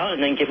things out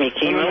and then give me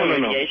chemo and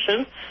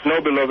radiation?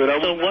 No, beloved.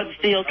 So what's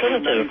the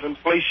alternative? I wouldn't even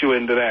place you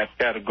into that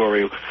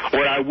category.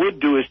 What I would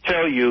do is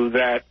tell you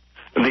that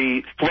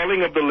the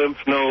swelling of the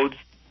lymph nodes,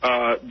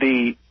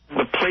 the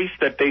place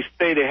that they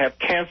say they have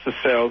cancer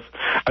cells,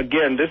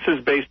 again, this is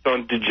based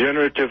on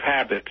degenerative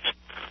habits.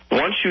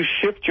 Once you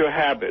shift your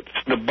habits,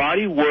 the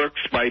body works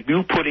by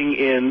you putting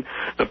in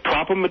the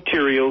proper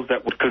materials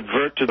that would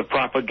convert to the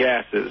proper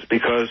gases,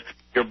 because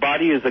your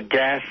body is a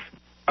gas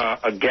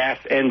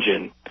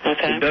engine.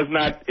 Okay.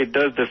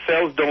 The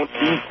cells don't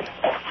eat.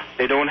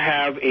 They don't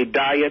have a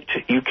diet.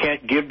 You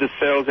can't give the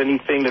cells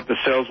anything that the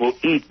cells will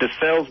eat. The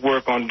cells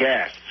work on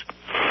gas.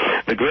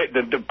 The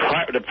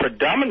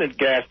predominant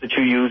gas that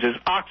you use is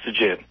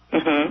oxygen.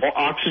 More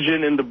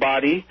oxygen in the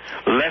body,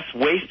 less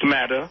waste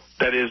matter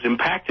that is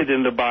impacted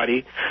in the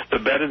body, the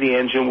better the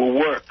engine will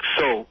work.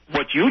 So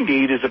what you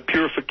need is a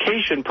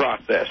purification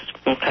process.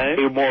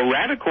 Okay. A more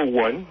radical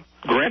one,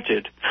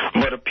 granted,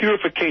 but a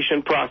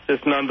purification process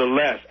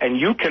nonetheless. And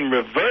you can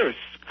reverse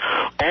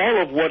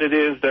all of what it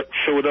is that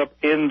showed up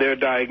in their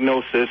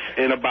diagnosis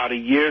in about a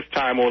year's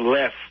time or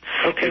less.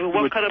 Okay, well,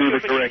 what kind of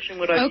purification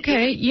would I do?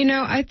 Okay,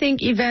 I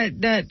think,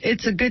 Yvette, that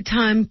it's a good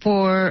time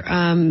for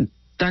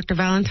Dr.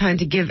 Valentine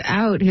to give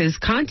out his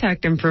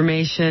contact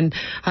information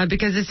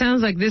because it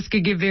sounds like this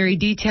could get very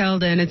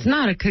detailed, and it's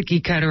not a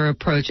cookie-cutter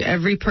approach.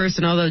 Every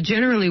person, although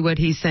generally what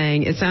he's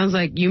saying, it sounds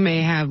like you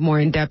may have more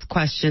in-depth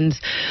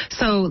questions.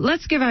 So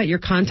let's give out your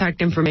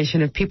contact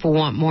information if people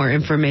want more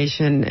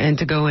information and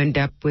to go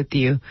in-depth with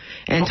you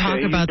and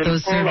talk about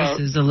those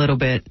services a little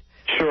bit.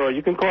 Sure.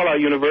 You can call our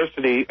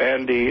university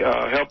and the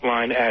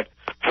helpline at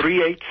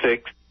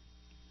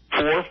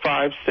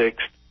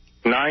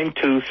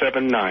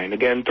 386-456-9279.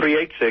 Again,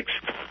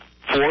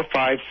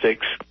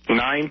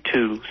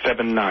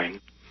 386-456-9279.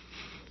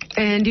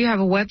 And do you have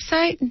a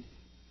website?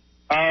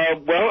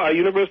 Well, our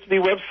university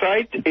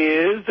website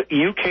is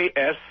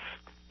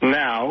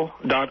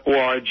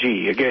uksnow.org.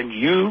 Again,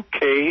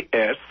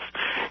 UKS,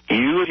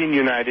 U as in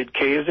United,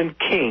 K as in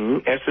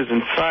King, S as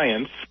in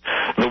Science,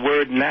 the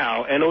word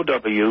now,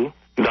 NOW.org.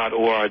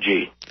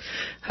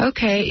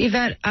 Okay,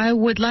 Yvette, I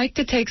would like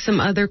to take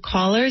some other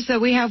callers that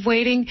we have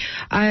waiting.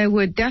 I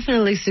would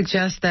definitely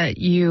suggest that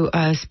you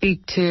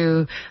speak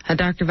to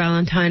Dr.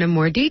 Valentine in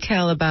more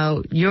detail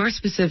about your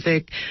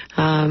specific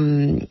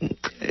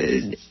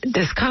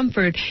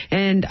discomfort.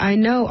 And I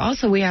know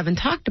also we haven't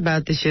talked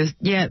about this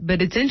yet,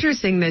 but it's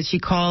interesting that she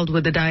called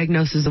with a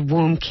diagnosis of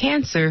womb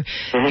cancer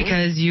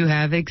because you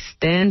have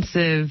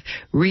extensive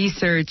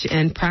research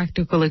and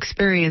practical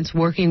experience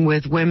working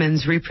with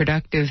women's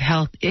reproductive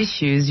health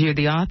issues. You're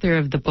the author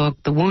of the book,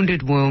 The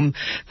Wounded Womb,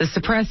 The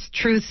Suppressed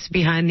Truths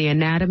Behind the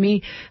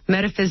Anatomy,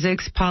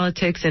 Metaphysics,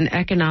 Politics, and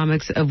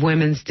Economics of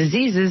Women's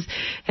Diseases.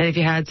 And if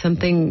you had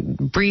something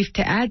brief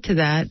to add to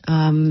that,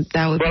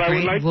 that would be great. Well, I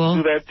would like to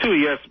do that, too.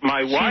 Yes,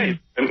 my wife,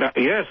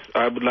 yes,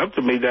 I would love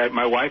to meet that.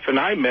 My wife and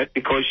I met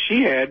because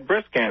she had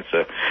breast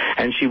cancer,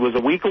 and she was a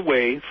week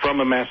away from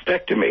a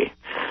mastectomy,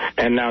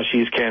 and now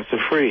she's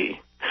cancer-free.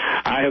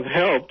 I have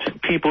helped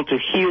people to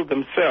heal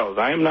themselves.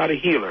 I am not a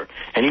healer.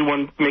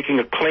 Anyone making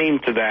a claim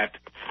to that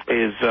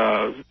is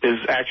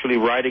actually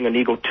riding an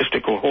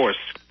egotistical horse.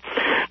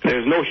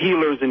 There's no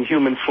healers in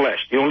human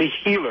flesh. The only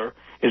healer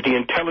is the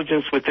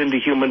intelligence within the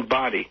human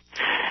body.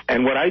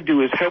 And what I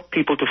do is help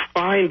people to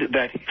find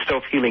that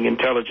self-healing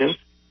intelligence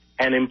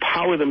and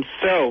empower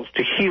themselves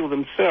to heal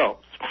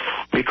themselves.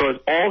 Because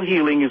all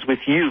healing is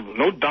with you.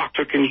 No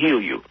doctor can heal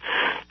you.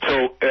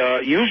 So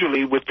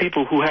usually with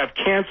people who have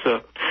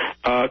cancer,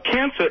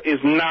 cancer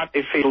is not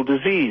a fatal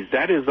disease.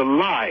 That is a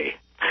lie.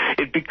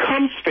 It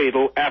becomes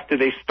fatal after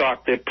they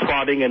start their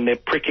prodding and their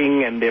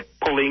pricking and their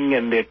pulling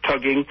and their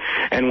tugging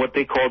and what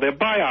they call their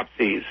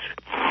biopsies.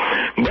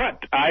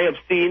 But I have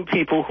seen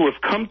people who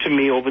have come to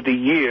me over the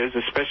years,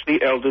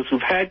 especially elders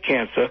who've had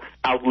cancer,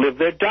 outlive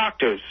their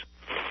doctors.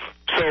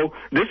 So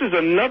this is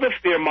another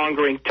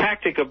fear-mongering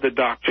tactic of the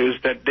doctors,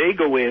 that they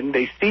go in,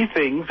 they see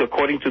things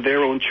according to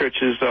their own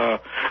church's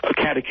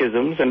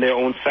catechisms and their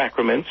own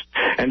sacraments,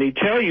 and they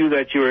tell you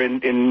that you're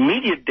in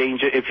immediate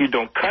danger if you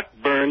don't cut,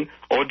 burn,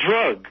 or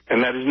drug,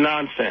 and that is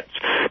nonsense.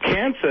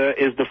 Cancer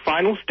is the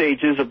final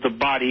stages of the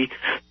body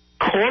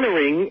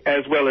cornering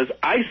as well as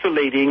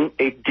isolating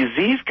a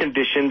disease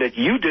condition that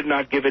you did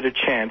not give it a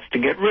chance to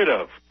get rid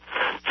of.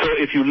 So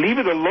if you leave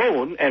it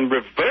alone and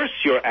reverse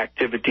your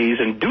activities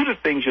and do the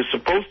things you're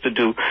supposed to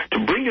do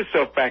to bring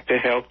yourself back to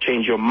health,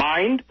 change your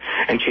mind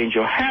and change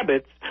your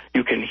habits,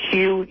 you can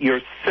heal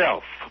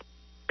yourself,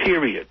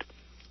 period.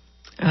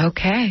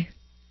 Okay.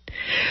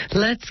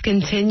 Let's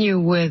continue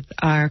with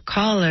our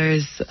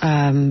callers.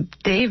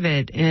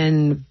 David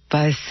in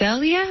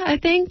Visalia, I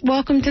think.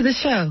 Welcome to the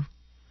show.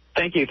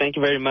 Thank you. Thank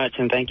you very much,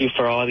 and thank you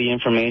for all the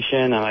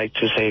information. I'd like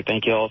to say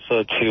thank you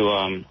also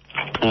to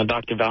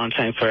Dr.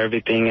 Valentine for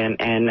everything.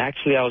 And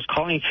actually, I was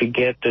calling to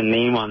get the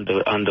name on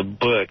the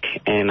book,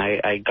 and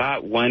I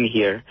got one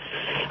here.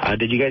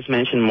 Did you guys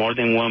mention more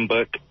than one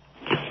book?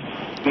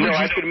 No,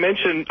 I could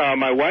mention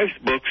my wife's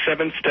book,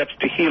 7 Steps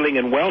to Healing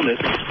and Wellness.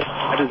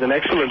 That is an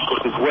excellent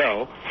book as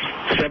well.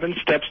 7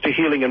 Steps to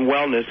Healing and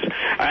Wellness.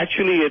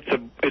 Actually,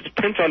 it's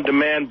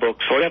print-on-demand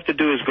book, so all you have to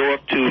do is go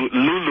up to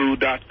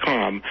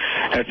lulu.com.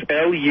 That's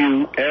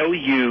LULU.com.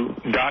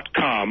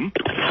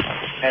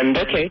 And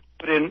okay.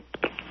 Put in,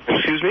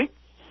 excuse me?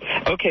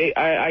 Okay,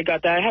 I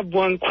got that. I have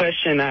one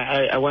question.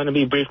 I want to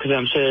be brief because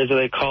I'm sure there's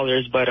other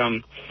callers, but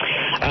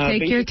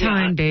take your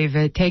time,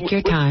 David. Take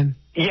your time.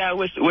 Yeah,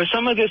 with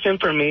some of this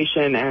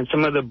information and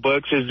some of the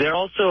books, is there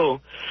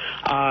also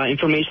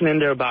information in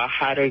there about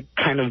how to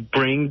kind of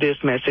bring this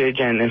message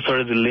and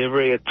sort of deliver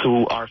it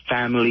to our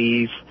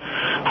families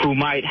who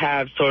might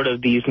have sort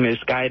of these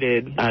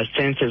misguided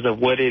senses of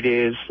what it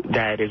is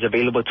that is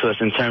available to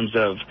us in terms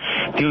of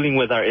dealing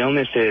with our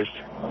illnesses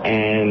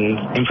and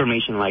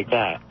information like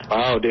that?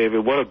 Wow,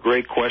 David, what a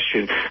great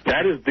question.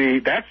 That's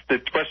the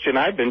question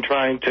I've been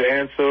trying to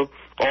answer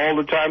all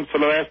the time for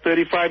the last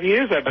 35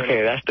 years.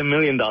 Okay, that's the $1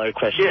 million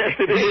question. Yes,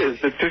 it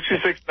is. The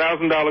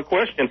 $66,000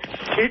 question.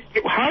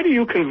 How do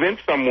you convince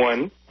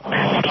someone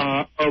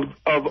of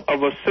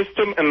a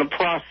system and a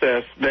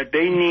process that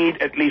they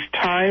need at least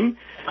time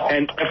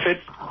and effort,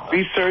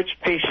 research,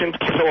 patience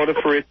in order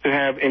for it to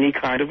have any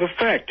kind of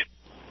effect?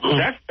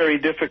 That's very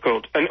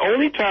difficult. And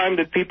only time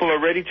that people are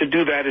ready to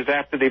do that is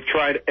after they've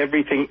tried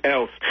everything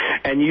else.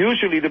 And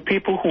usually the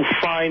people who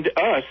find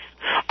us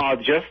are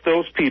just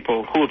those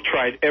people who have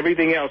tried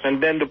everything else.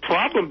 And then the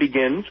problem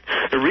begins.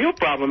 The real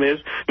problem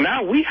is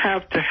now we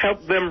have to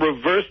help them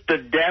reverse the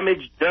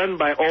damage done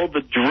by all the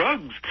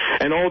drugs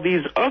and all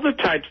these other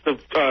types of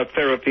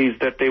therapies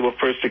that they were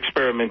first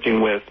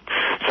experimenting with.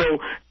 So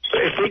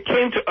if they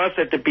came to us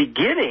at the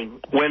beginning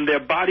when their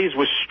bodies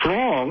were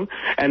strong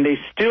and they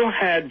still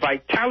had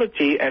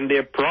vitality and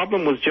their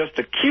problem was just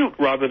acute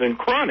rather than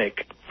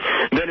chronic,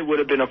 then it would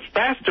have been a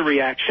faster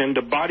reaction.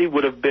 The body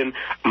would have been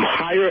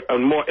higher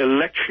and more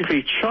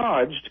electrically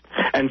charged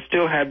and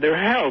still had their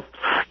health.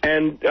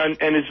 And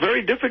it's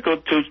very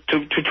difficult to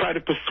try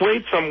to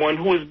persuade someone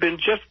who has been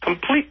just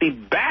completely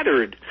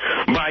battered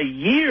by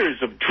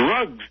years of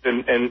drugs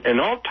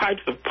and all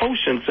types of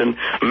potions and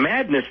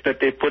madness that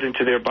they put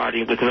into their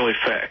body with no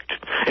effect.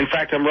 In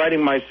fact, I'm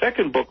writing my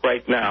second book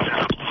right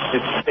now.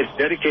 It's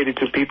dedicated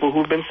to people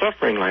who've been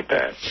suffering like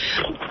that.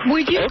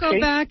 Would you go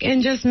back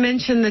and just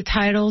mention the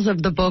titles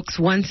of the books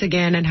once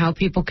again and how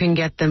people can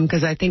get them?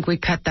 Because I think we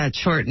cut that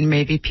short and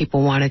maybe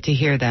people wanted to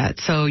hear that.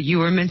 So you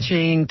were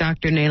mentioning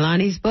Dr.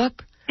 Nailani's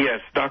book?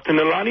 Yes, Dr.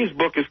 Nalani's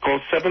book is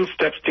called 7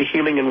 Steps to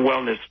Healing and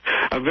Wellness.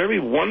 A very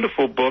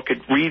wonderful book.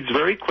 It reads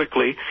very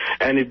quickly,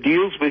 and it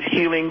deals with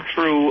healing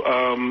through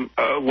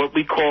what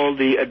we call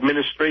the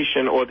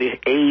administration or the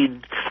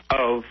aid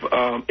of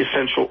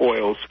essential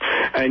oils.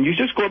 And you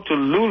just go up to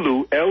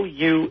Lulu,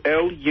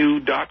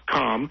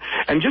 LULU.com,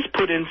 and just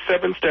put in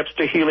 7 Steps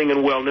to Healing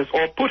and Wellness,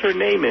 or put her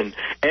name in,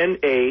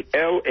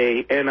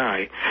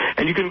 Nalani.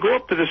 And you can go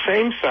up to the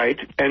same site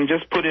and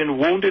just put in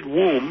Wounded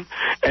Womb,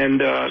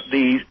 and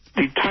the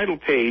title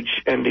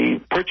page and the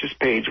purchase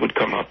page would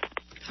come up.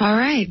 All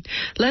right.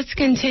 Let's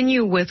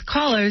continue with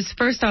callers.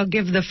 First, I'll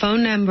give the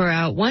phone number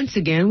out once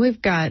again.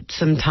 We've got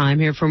some time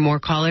here for more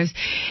callers.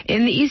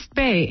 In the East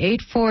Bay,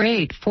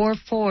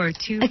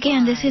 848-4425.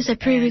 Again, this is a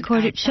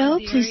pre-recorded show.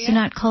 Please do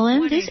not call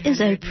in. This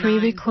is a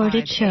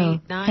pre-recorded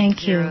show.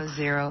 Thank you.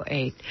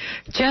 9008.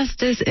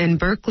 Justice in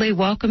Berkeley,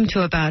 welcome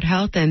to About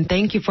Health, and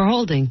thank you for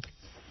holding.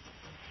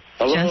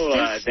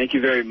 Hello, thank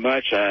you very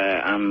much.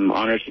 I'm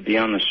honored to be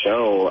on the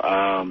show.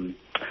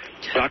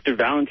 Dr.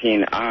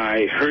 Valentine,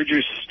 I heard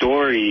your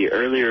story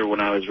earlier when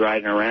I was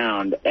riding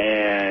around,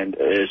 and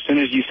as soon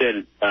as you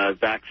said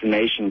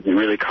vaccinations, it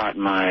really caught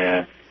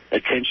my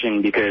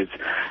attention because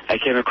I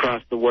came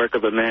across the work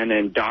of a man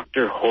named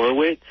Dr.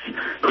 Horowitz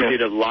who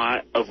did a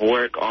lot of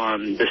work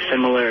on the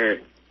similar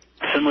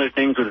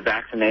things with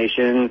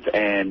vaccinations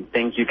and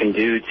things you can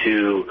do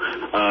to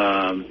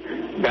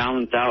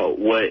balance out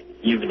what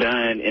you've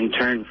done in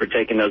turn for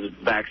taking those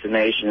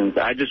vaccinations.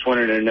 I just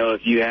wanted to know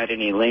if you had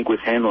any link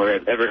with him or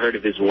have ever heard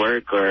of his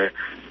work, or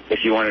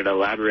if you wanted to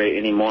elaborate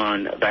any more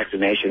on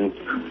vaccinations.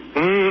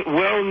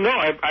 Well, no,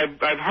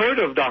 I've heard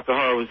of Dr.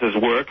 Horowitz's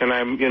work, and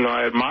I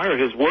admire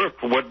his work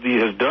for what he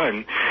has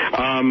done.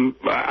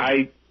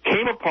 I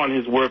came upon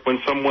his work when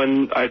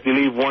someone, I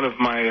believe one of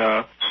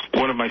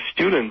my my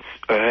students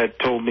had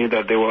told me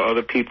that there were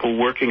other people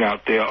working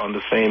out there on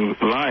the same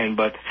line.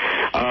 But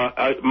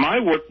my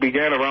work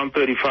began around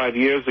 35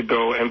 years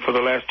ago, and for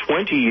the last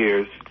 20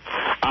 years,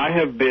 I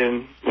have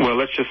been, well,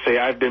 let's just say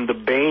I've been the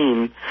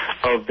bane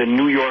of the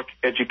New York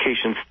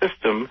education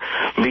system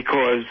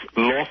because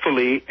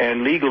lawfully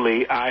and legally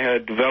I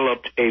had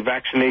developed a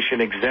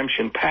vaccination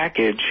exemption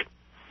package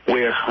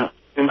where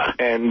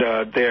and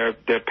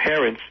their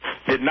parents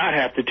did not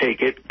have to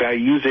take it by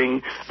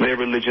using their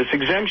religious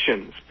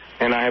exemptions.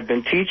 And I have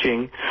been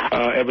teaching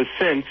ever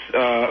since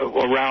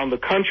around the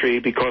country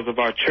because of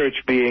our church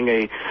being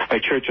a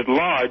church at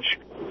large.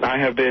 I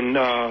have been,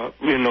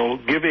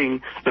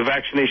 giving the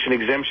vaccination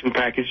exemption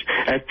package,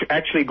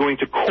 actually going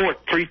to court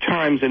 3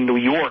 times in New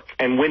York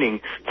and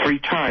winning 3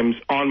 times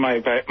on my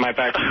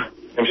vaccination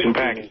exemption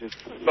packages.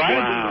 So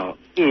wow.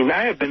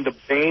 I have been the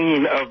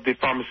bane of the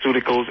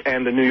pharmaceuticals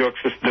and the New York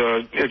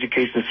the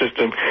education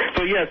system.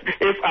 So yes,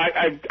 if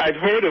I've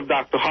heard of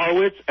Dr.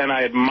 Horowitz and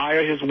I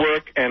admire his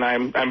work, and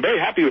I'm very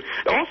happy.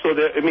 Also,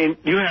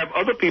 you have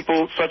other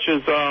people such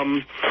as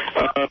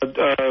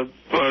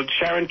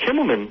Sharon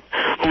Kimmelman,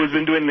 who has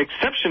been doing an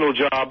exceptional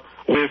job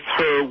with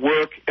her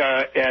work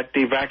at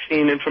the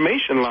vaccine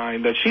information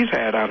line that she's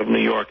had out of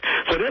New York.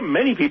 So there are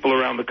many people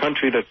around the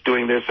country that's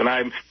doing this, and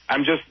I'm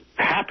just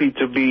happy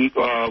to be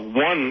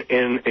one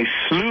in a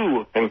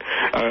slew and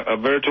a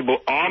veritable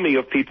army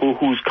of people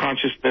whose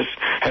consciousness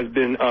has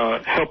been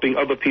helping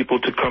other people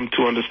to come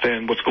to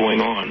understand what's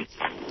going on.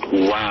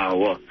 Wow.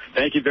 Well,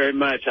 thank you very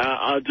much.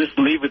 I'll just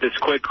leave with this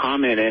quick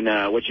comment and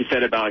what you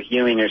said about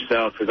healing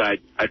yourself, because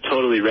I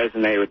totally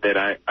resonate with it.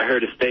 I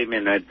heard a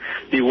statement that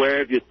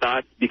beware of your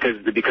thoughts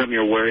because they become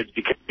your words,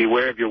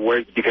 beware of your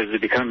words because they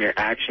become your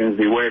actions,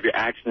 beware of your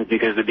actions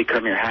because they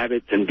become your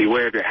habits, and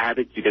beware of your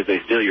habits because they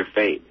seal your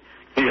fate.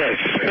 Yes.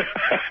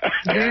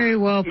 Very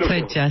well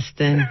put,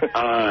 Justin.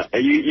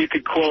 You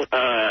could quote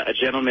a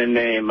gentleman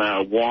named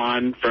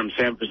Juan from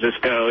San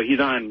Francisco. He's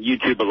on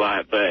YouTube a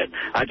lot, but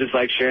I just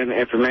like sharing the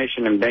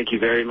information, and thank you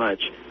very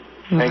much.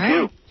 Thank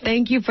you.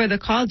 Thank you for the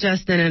call,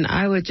 Justin, and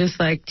I would just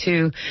like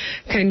to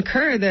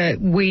concur that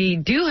we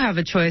do have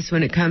a choice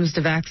when it comes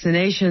to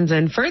vaccinations,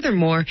 and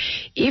furthermore,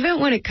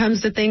 even when it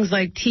comes to things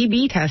like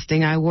TB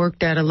testing. I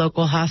worked at a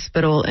local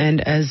hospital,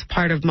 and as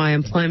part of my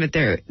employment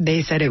there,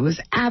 they said it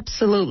was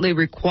absolutely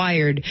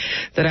required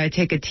that I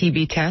take a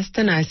TB test,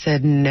 and I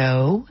said,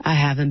 no, I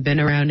haven't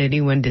been around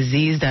anyone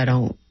diseased. I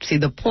don't see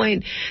the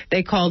point.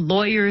 They called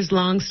lawyers,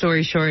 long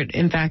story short.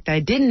 In fact,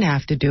 I didn't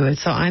have to do it,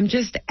 so I'm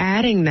just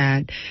adding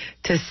that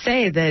to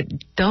say that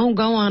don't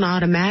go on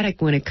automatic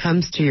when it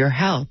comes to your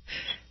health.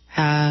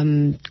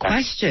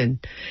 Question.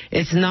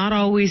 It's not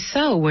always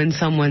so when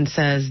someone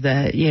says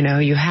that,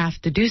 you have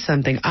to do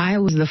something. I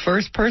was the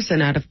first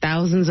person out of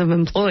thousands of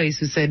employees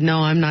who said, no,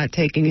 I'm not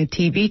taking a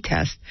TB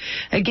test.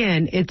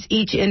 Again, it's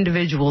each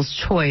individual's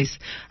choice.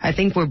 I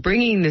think we're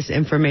bringing this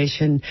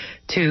information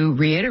to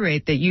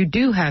reiterate that you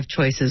do have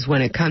choices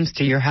when it comes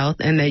to your health,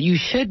 and that you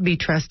should be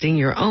trusting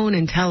your own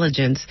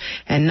intelligence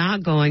and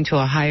not going to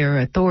a higher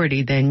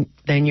authority than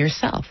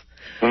yourself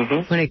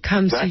when it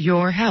comes to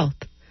your health.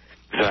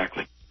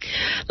 Exactly.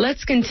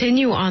 Let's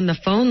continue on the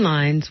phone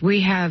lines.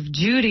 We have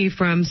Judy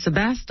from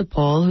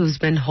Sebastopol who's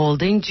been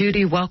holding.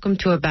 Judy, welcome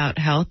to About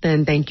Health,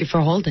 and thank you for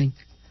holding.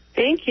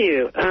 Thank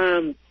you.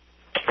 I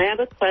have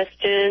a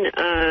question.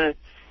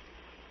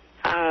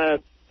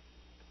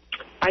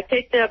 I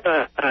picked up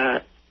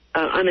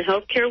I'm a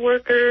healthcare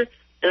worker,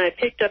 and I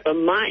picked up a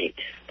mite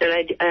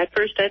that at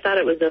first I thought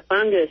it was a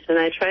fungus, and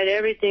I tried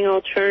everything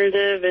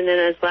alternative, and then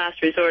as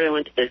last resort I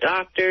went to the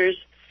doctors.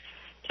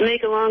 To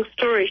make a long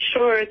story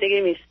short, they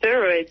gave me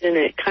steroids, and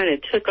it kind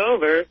of took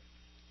over.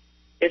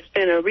 It's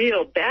been a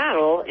real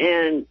battle,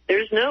 and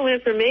there's no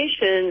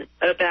information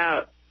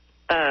about,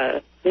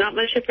 not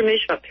much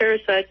information about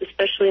parasites,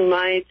 especially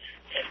mites,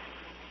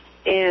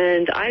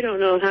 and I don't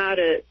know how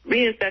to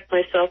reinfect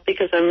myself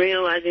because I'm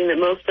realizing that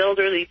most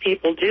elderly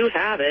people do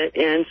have it,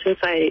 and since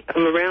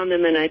I'm around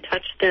them and I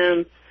touch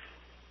them,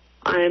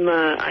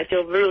 I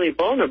feel really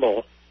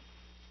vulnerable.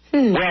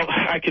 Well,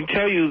 I can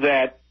tell you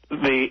that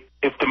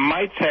if the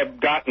mites have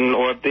gotten,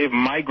 or if they've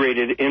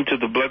migrated into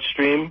the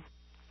bloodstream,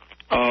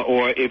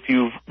 or if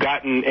you've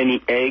gotten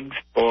any eggs,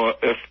 or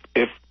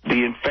if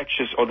the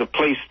infectious, or the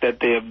place that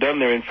they have done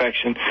their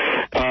infection,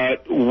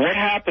 what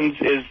happens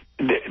is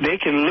they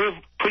can live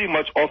pretty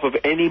much off of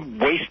any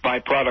waste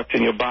byproduct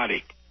in your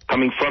body,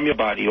 coming from your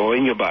body or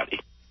in your body.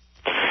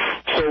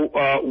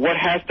 So what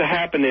has to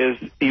happen is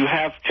you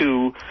have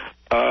to,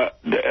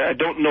 I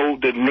don't know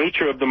the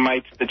nature of the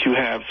mites that you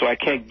have, so I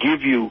can't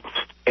give you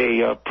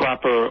a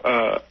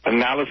proper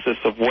analysis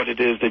of what it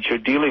is that you're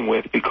dealing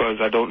with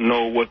because I don't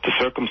know what the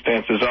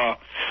circumstances are.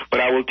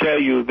 But I will tell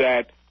you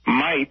that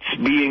mites,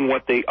 being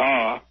what they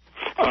are,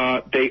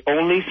 they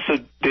only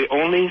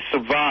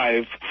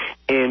survive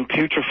in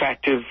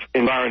putrefactive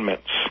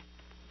environments.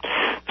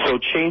 So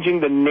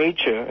changing the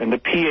nature and the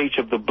pH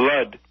of the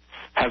blood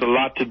has a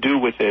lot to do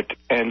with it.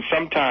 And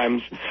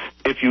sometimes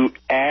if you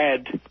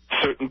add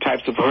certain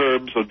types of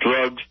herbs or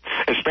drugs,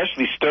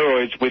 especially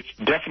steroids, which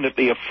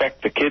definitely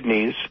affect the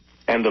kidneys,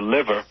 and the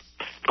liver,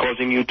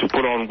 causing you to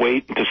put on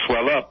weight and to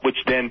swell up, which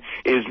then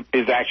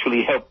is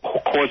actually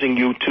causing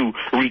you to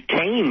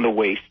retain the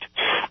waste,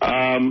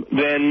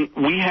 then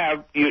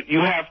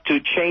you have to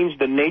change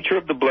the nature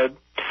of the blood.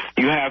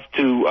 You have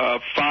to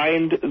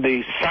find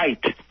the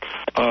site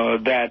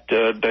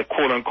that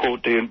quote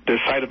unquote the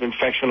site of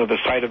infection or the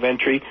site of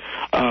entry,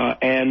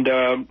 and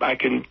I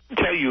can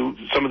tell you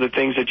some of the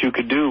things that you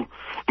could do,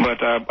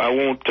 but I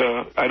won't.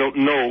 I don't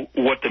know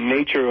what the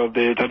nature of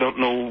it. I don't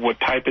know what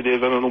type it is.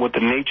 I don't know what the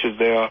natures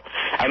they are.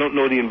 I don't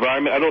know the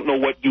environment. I don't know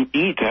what you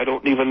eat. I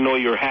don't even know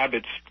your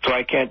habits, so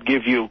I can't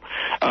give you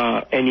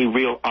any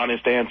real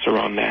honest answer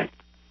on that.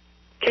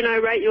 Can I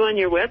write you on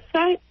your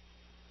website?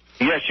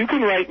 Yes, you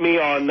can write me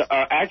on,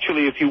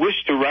 actually, if you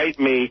wish to write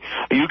me,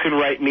 you can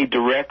write me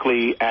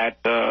directly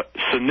at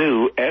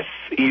Sunnu,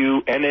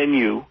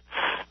 S-U-N-N-U.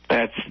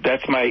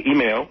 That's my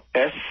email,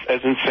 S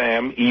as in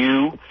Sam,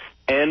 U,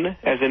 N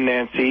as in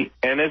Nancy,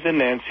 N as in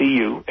Nancy,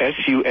 U,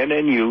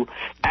 S-U-N-N-U,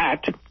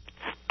 at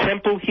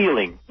Temple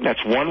Healing.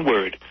 That's one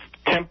word,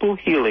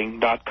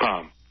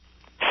 templehealing.com.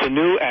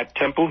 Sunnu at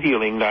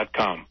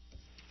templehealing.com.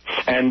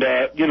 And,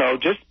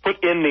 just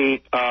put in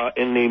the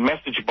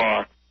message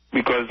bar,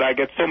 because I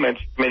get so many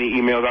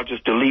emails, I'll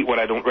just delete what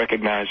I don't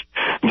recognize.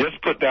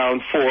 Just put down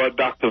for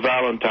Dr.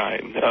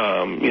 Valentine,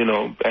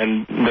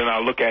 and then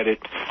I'll look at it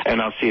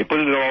and I'll see it. Put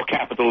it in all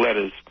capital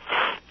letters.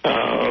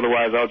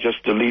 Otherwise, I'll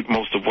just delete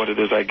most of what it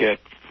is I get.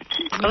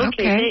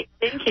 Okay.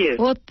 Thank you.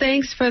 Well,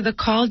 thanks for the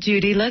call,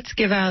 Judy. Let's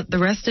give out the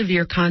rest of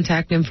your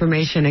contact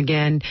information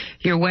again.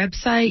 Your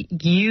website,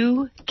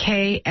 uksnow.org,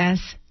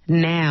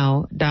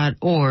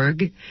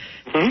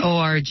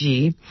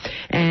 O-R-G,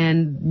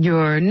 and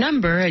your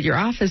number at your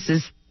office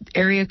is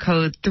area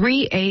code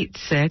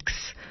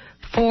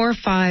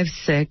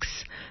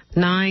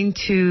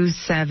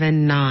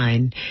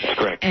 386-456-9279.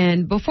 Correct.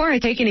 And before I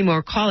take any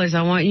more callers,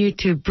 I want you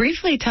to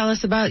briefly tell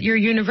us about your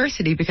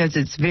university, because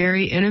it's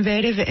very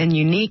innovative and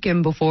unique.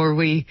 And before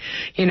we,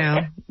 keep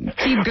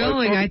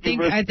going, I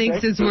think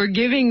since we're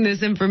giving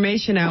this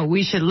information out,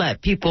 we should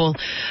let people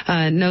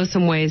know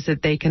some ways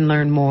that they can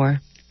learn more.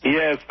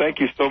 Yes,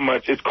 thank you so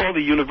much. It's called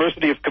the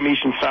University of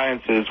Commission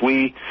Sciences.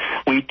 We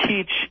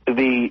teach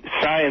the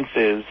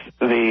sciences,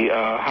 the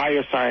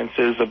higher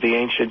sciences of the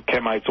ancient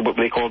Kemites, or what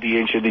they call the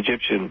ancient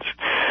Egyptians.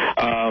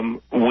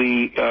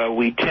 We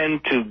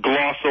tend to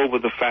gloss over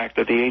the fact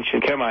that the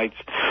ancient Kemites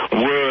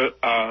were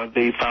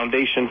the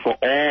foundation for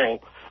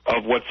all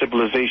of what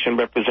civilization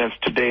represents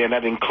today, and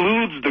that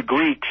includes the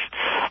Greeks.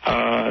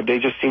 They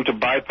just seem to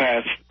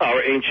bypass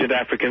our ancient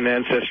African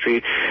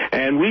ancestry.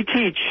 And we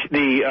teach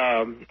the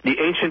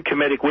ancient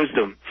Kemetic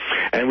wisdom.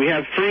 And we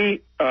have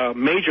three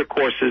major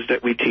courses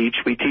that we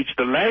teach. We teach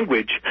the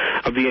language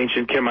of the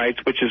ancient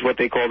Kemites, which is what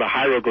they call the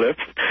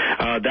hieroglyphs.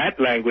 That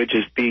language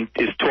is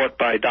taught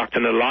by Dr.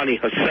 Nalani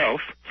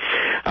herself.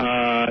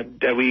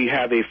 We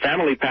have a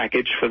family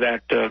package for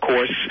that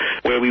course,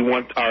 where we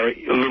want our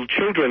little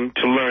children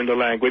to learn the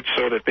language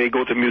so that they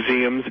go to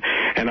museums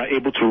and are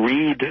able to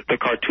read the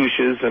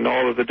cartouches and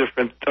all of the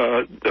different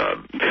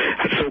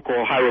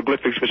so-called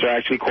hieroglyphics, which are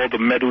actually called the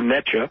Medu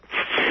Neter.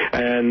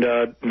 And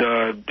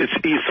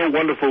it's so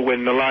wonderful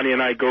when Nalani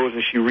and I goes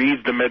and she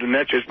reads the Medu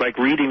Neter. It's like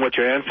reading what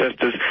your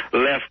ancestors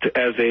left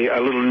as a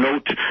little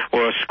note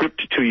or a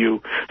script to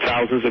you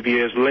thousands of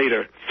years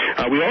later.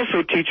 We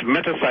also teach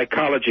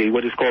metapsychology,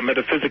 what is called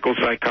metaphysical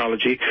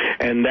psychology,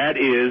 and that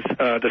is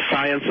the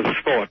science of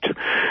thought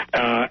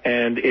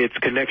and its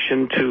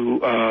connection to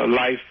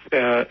life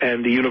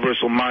and the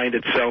universal mind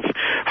itself,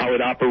 how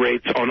it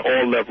operates on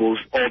all levels,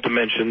 all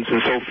dimensions,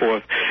 and so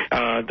forth.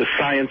 The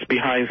science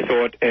behind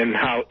thought and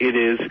how it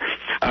is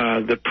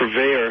the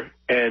purveyor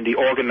and the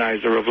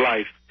organizer of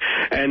life.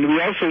 And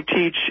we also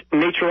teach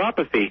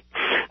naturopathy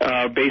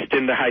based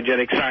in the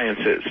hygienic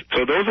sciences.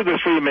 So those are the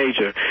three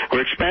major.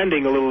 We're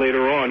expanding a little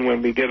later on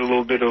when we get a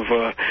little bit of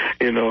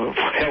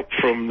help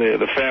from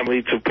the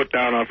family to put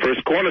down our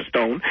first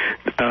cornerstone.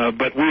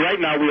 But right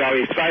now we are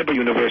a cyber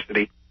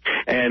university,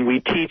 and we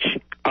teach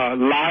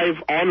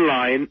live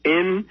online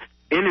in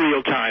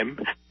real time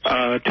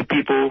to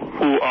people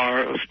who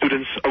are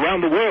students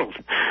around the world.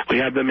 We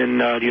have them in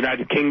the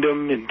United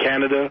Kingdom, in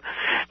Canada,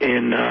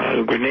 in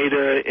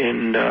Grenada,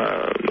 in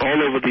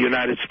all over the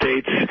United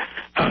States,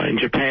 in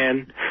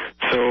Japan.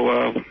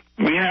 So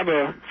we have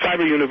a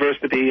cyber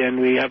university, and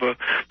we have a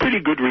pretty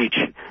good reach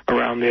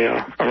around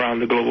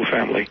the global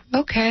family.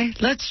 Okay,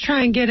 let's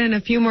try and get in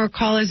a few more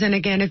callers. And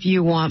again, if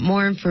you want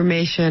more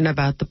information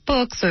about the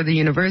books or the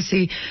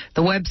university,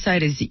 the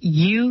website is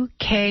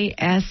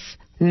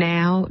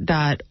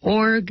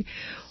uksnow.org,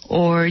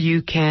 or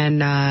you can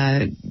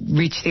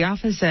reach the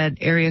office at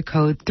area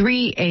code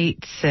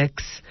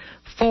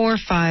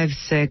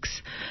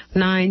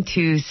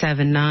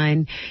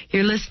 386-456-9279.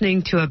 You're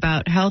listening to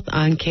About Health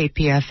on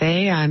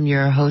KPFA. I'm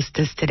your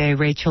hostess today,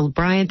 Rachel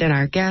Bryant, and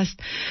our guest,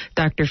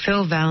 Dr.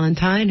 Phil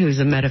Valentine, who's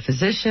a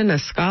metaphysician, a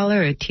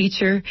scholar, a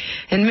teacher,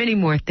 and many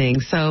more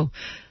things. So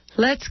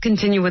let's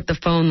continue with the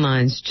phone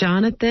lines.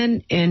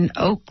 Jonathan in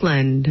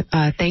Oakland,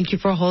 thank you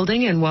for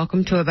holding, and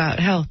welcome to About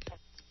Health.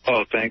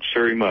 Oh, thanks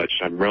very much.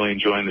 I'm really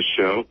enjoying the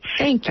show.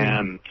 Thank you.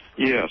 And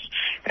yes,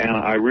 and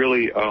I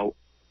really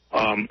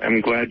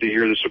am glad to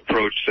hear this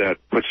approach that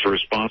puts the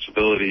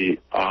responsibility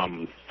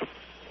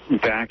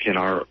back in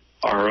our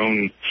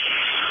own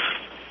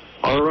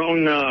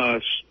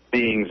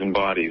beings and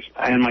bodies.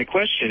 And my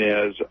question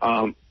is,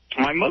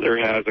 my mother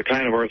has a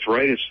kind of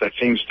arthritis that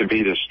seems to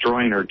be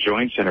destroying her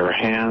joints in her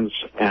hands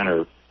and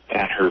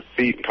her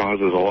feet, and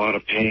causes a lot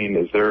of pain.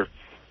 Is there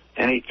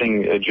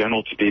anything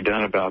general to be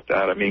done about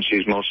that? I mean,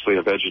 she's mostly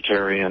a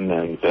vegetarian,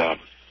 and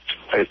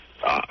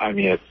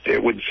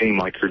it would seem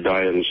like her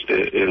diet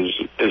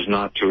is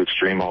not too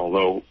extreme,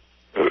 although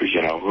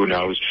who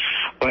knows.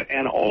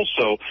 And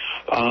also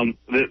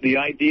the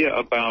idea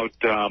about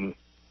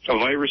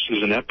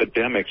viruses and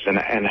epidemics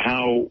and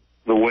how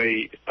the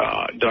way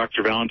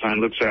Dr.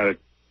 Valentine looks at it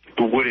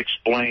would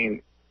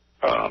explain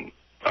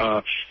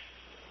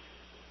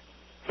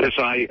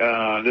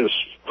this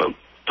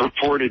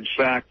purported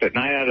fact that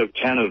 9 out of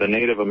 10 of the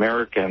Native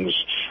Americans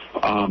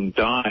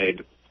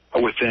died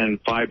within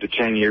 5 to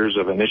 10 years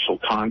of initial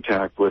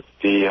contact with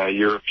the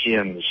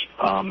Europeans.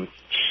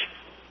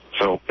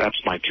 So that's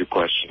my 2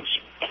 questions.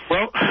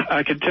 Well,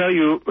 I can tell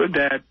you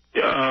that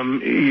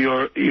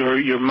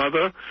your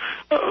mother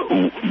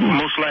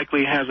most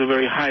likely has a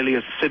very highly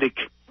acidic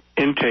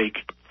intake,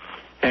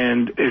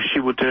 and if she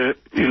were to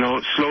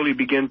slowly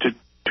begin to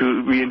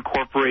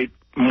reincorporate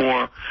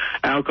more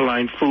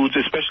alkaline foods,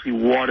 especially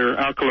water,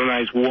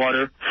 alkalinized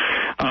water.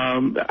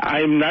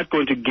 I'm not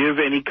going to give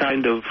any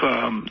kind of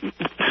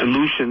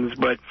solutions,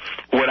 but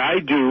what I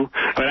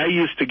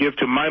used to give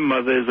to my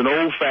mother is an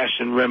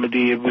old-fashioned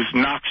remedy. It was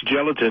Knox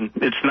gelatin.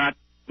 It's not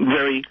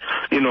very,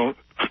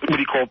 what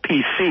you call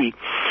PC,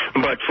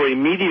 but for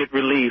immediate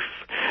relief,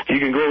 you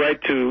can go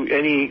right to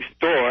any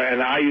store,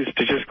 and I used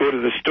to just go to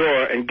the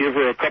store and give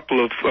her a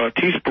couple of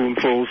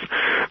teaspoonfuls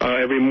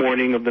every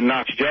morning of the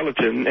Knox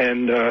gelatin,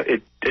 and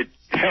it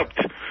helped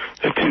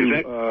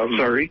to...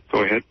 sorry,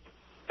 go ahead.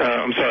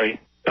 I'm sorry.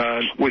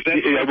 Was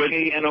that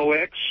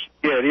KNOX?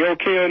 Yeah, the old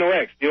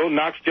KNOX, the old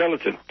Knox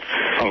gelatin.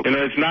 Okay.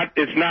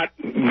 It's not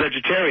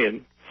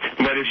vegetarian.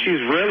 But if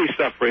she's really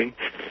suffering,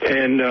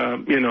 and,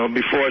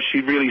 before she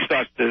really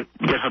starts to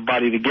get her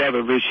body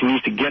together, she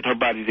needs to get her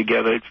body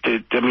together to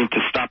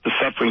stop the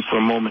suffering for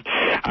a moment.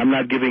 I'm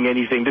not giving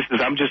anything.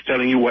 I'm just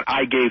telling you what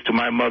I gave to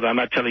my mother. I'm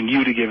not telling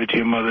you to give it to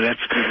your mother.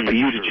 That's for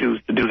you to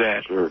choose to do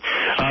that. Sure.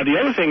 The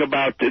other thing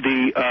about the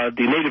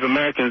Native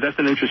Americans, that's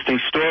an interesting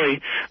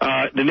story.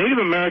 The Native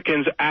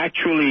Americans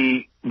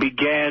actually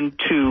began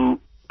to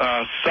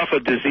suffer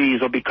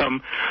disease or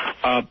become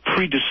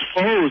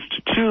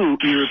predisposed to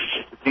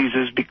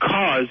diseases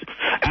because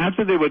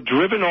after they were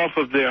driven off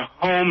of their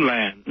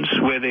homelands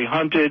where they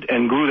hunted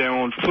and grew their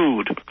own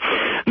food,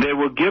 they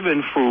were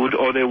given food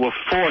or they were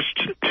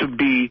forced to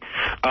be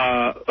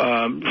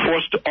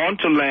forced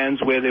onto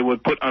lands where they were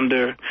put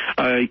under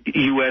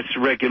U.S.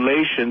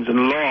 regulations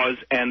and laws,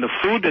 and the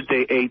food that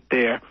they ate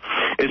there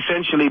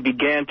essentially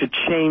began to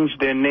change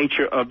their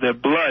nature of their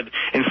blood.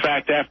 In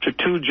fact, after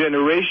 2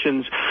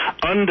 generations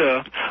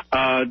under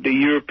the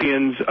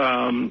Europeans'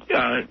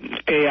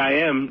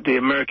 AIM, the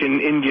American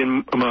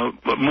Indian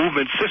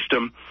Movement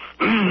System,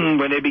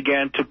 when they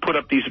began to put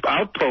up these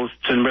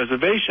outposts and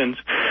reservations,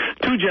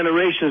 2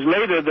 generations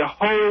later, the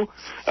whole,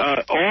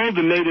 all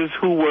the natives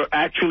who were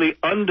actually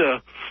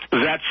under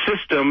that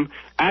system,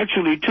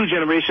 actually 2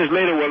 generations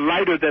later, were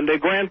lighter than their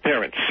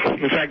grandparents.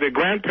 In fact, their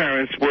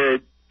grandparents were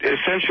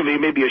essentially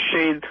maybe a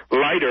shade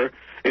lighter,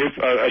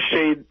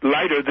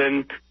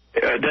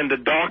 than the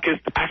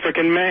darkest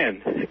African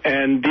man.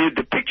 And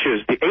the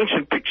pictures, the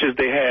ancient pictures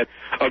they had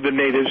of the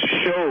natives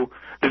show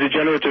the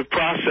degenerative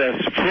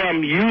process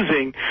from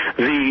using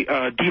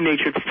the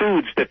denatured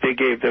foods that they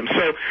gave them.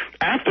 So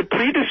after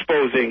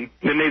predisposing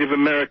the Native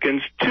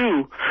Americans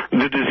to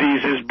the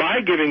diseases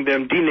by giving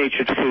them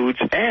denatured foods,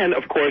 and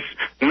of course,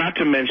 not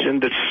to mention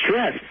the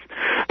stress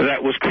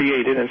that was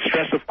created, and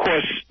stress, of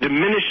course,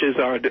 diminishes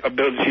our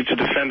ability to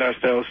defend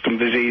ourselves from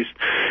disease.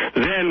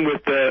 Then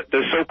with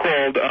the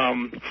so-called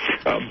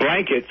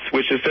blankets,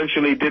 which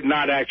essentially did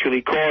not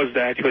actually cause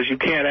that, because you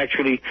can't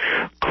actually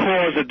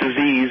cause a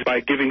disease by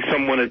giving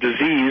someone a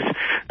disease.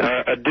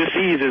 A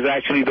disease is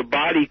actually the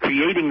body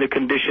creating the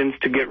conditions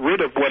to get rid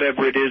of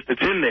whatever it is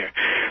that's in there.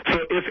 So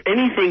if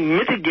anything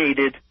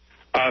mitigated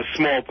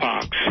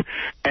smallpox,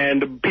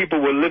 and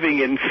people were living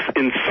in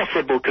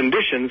insufferable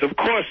conditions, of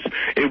course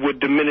it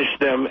would diminish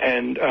them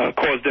and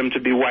cause them to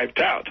be wiped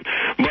out.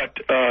 But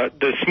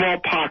the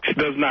smallpox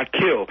does not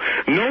kill.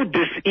 No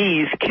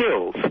disease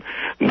kills.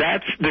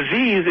 That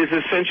disease is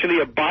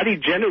essentially a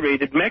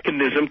body-generated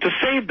mechanism to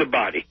save the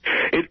body.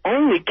 It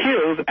only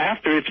kills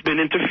after it's been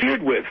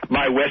interfered with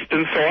by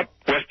Western thought,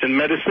 Western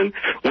medicine,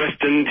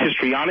 Western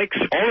histrionics,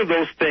 all of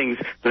those things.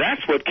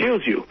 That's what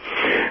kills you.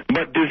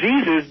 But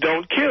diseases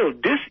don't kill.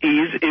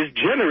 Disease is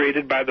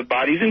generated by the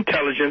body's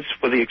intelligence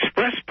for the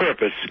express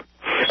purpose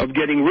of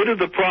getting rid of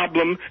the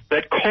problem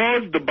that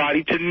caused the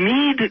body to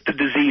need the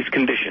disease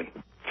condition.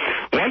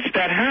 Once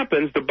that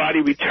happens, the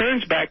body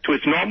returns back to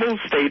its normal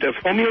state of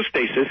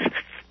homeostasis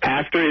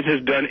after it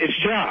has done its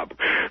job.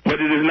 but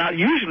it is not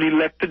usually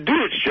left to do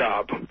its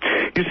job.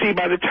 You see,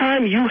 by the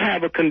time you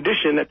have a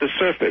condition at the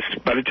surface,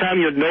 by the time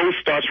your nose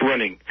starts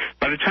running,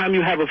 by the time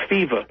you have a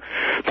fever,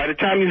 by the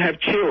time you have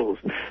chills,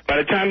 by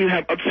the time you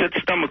have upset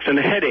stomachs and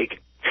a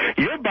headache,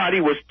 your body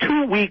was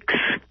 2 weeks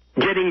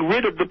getting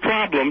rid of the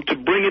problem to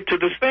bring it to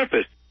the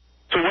surface.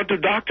 So what do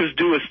doctors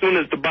do as soon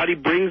as the body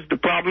brings the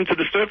problem to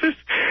the surface?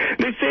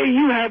 They say,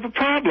 you have a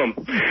problem.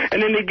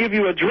 And then they give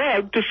you a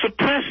drug to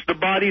suppress the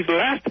body's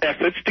last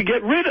efforts to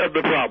get rid of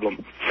the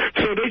problem.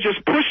 So they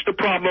just push the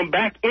problem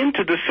back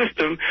into the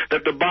system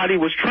that the body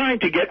was trying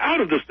to get out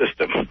of the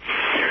system.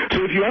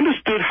 So if you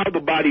understood how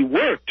the body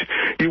worked,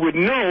 you would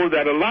know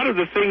that a lot of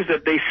the things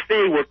that they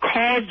say were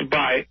caused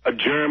by a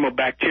germ or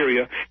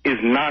bacteria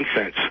is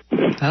nonsense.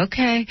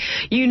 Okay.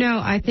 You know,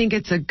 I think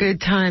it's a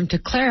good time to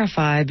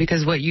clarify,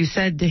 because what you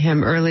said to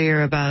him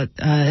earlier about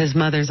his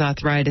mother's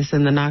arthritis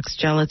and the Knox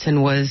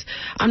gelatin was,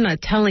 I'm not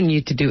telling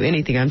you to do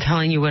anything. I'm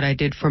telling you what I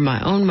did for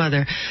my own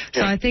mother.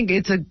 So I think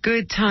it's a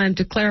good time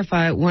to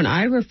clarify. When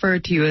I refer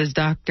to you as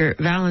Dr.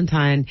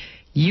 Valentine,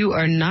 you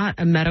are not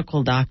a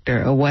medical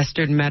doctor, a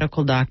Western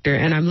medical doctor.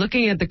 And I'm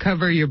looking at the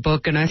cover of your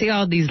book, and I see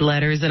all these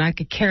letters, and I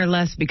could care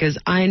less because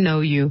I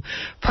know you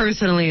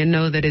personally and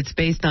know that it's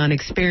based on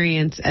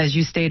experience, as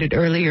you stated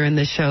earlier in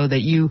the show, that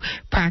you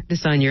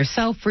practiced on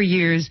yourself for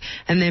years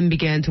and then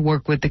began to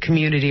work with the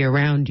community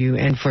around you.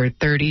 And for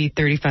 30,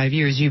 35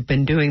 years, you've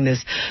been doing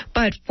this.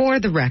 But for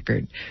the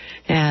record,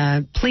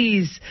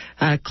 please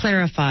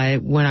clarify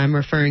when I'm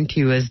referring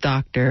to you as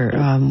doctor,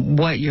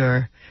 what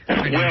your...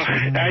 Well,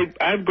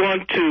 I've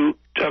gone to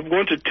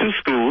 2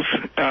 schools.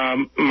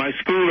 My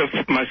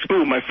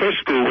first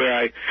school where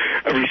I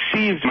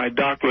received my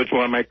doctorate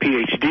or my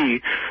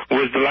PhD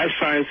was the Life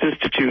Science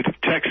Institute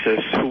of Texas,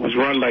 who was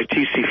run by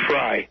T.C.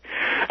 Fry.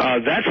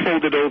 That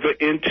folded over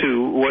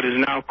into what is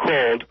now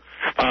called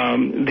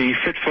the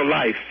Fit for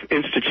Life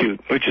Institute,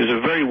 which is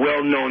a very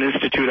well-known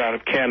institute out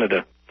of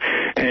Canada.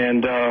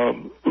 And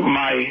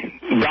my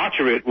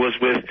doctorate was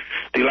with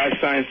the Life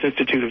Science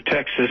Institute of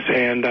Texas,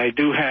 and I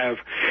do have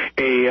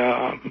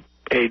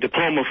a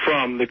diploma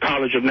from the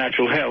College of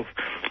Natural Health,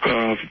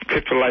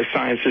 Fit for Life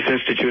Sciences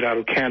Institute out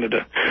of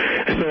Canada.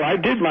 So I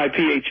did my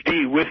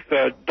PhD with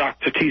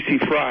Dr. T.C.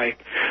 Fry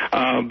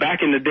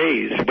back in the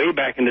days, way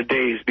back in the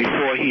days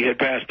before he had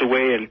passed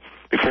away and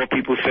before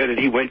people said that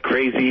he went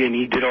crazy and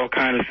he did all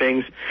kind of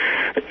things.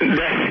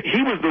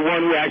 He was the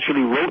one who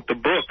actually wrote the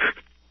book,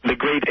 The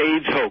Great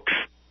AIDS Hoax.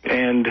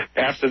 And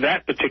after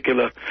that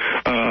particular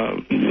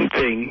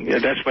thing,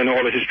 that's when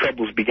all of his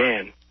troubles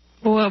began.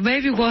 Well,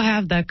 maybe we'll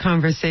have that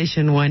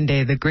conversation one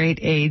day, the Great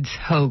AIDS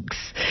Hoax.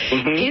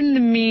 Mm-hmm. In the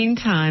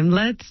meantime,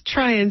 let's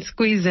try and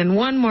squeeze in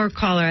one more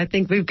caller. I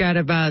think we've got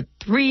about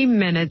 3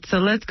 minutes, so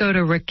let's go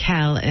to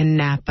Raquel in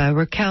Napa.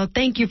 Raquel,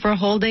 thank you for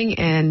holding,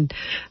 and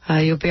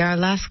you'll be our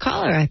last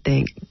caller, I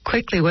think.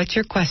 Quickly, what's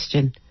your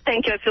question?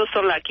 Thank you. I feel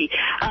so lucky.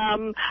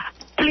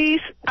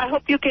 Please, I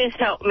hope you can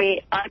help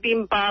me. I've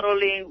been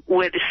battling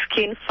with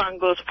skin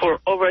fungus for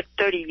over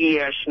 30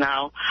 years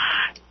now.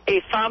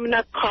 If I'm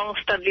not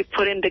constantly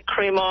putting the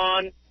cream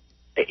on,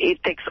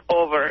 it takes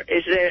over.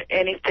 Is there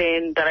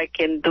anything that I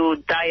can do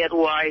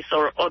diet-wise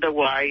or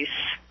otherwise?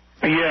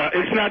 Yeah,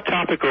 it's not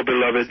topical,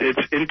 beloved.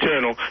 It's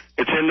internal.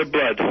 It's in the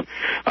blood.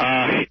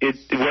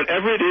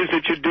 Whatever it is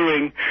that you're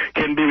doing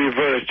can be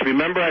reversed.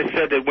 Remember I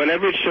said that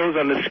whenever it shows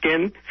on the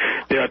skin,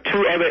 there are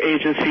 2 other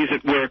agencies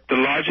at work, the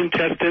large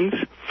intestines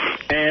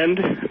and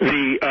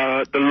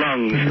the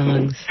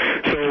lungs.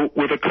 So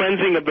with a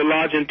cleansing of the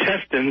large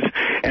intestines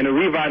and a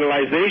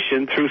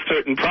revitalization through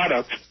certain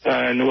products,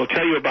 and we'll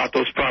tell you about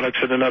those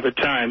products at another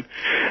time,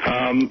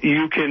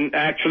 you can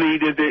actually,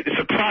 it's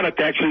a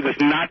product actually that's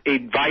not a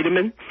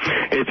vitamin.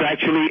 It's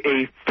actually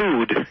a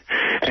food,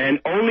 and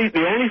the only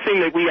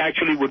thing that we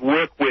actually would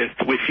work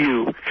with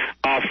you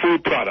are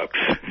food products,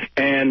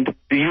 and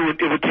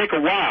it would take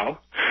a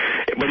while,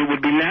 but it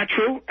would be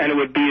natural, and it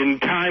would be in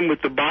time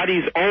with the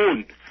body's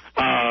own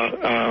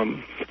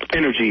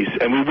energies,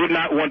 and we would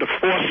not want to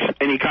force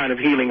any kind of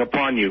healing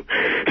upon you.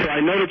 So I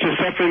know that you're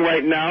suffering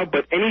right now,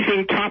 but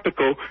anything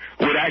topical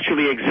would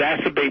actually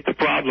exacerbate the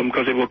problem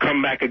because it will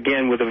come back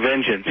again with a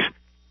vengeance.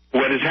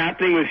 What is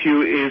happening with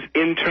you is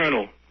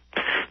internal.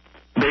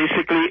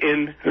 Basically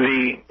in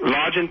the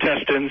large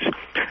intestines,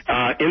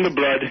 in the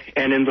blood,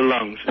 and in the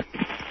lungs.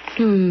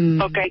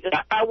 Okay,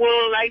 I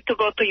would like to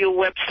go to your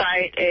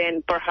website,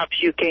 and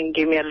perhaps you can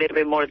give me a little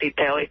bit more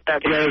detail. If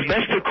that's it's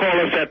best to call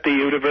us at the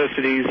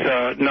university's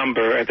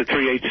number, at the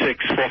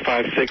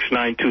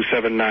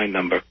 386-456-9279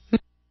 number.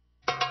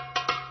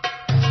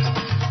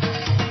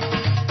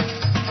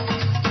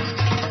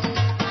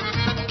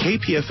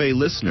 KPFA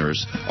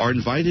listeners are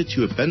invited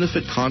to a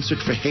benefit concert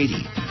for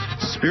Haiti,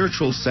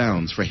 Spiritual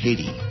Sounds for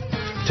Haiti.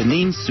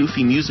 Tanin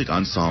Sufi Music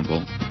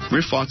Ensemble,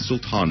 Rifat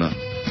Sultana,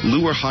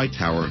 Luar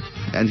Hightower,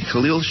 and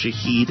Khalil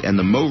Shahid and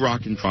the Mo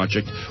Rockin'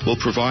 Project will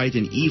provide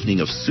an evening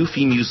of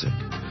Sufi music.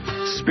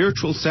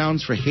 Spiritual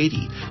Sounds for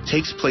Haiti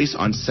takes place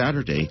on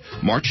Saturday,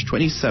 March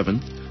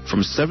 27th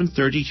from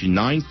 7:30 to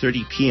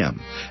 9:30 p.m.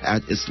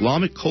 at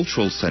Islamic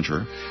Cultural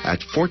Center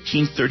at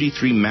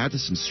 1433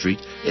 Madison Street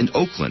in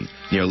Oakland,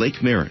 near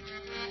Lake Merritt.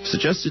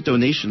 Suggested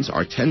donations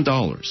are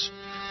 $10.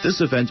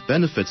 This event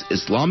benefits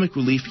Islamic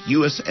Relief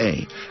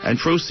USA, and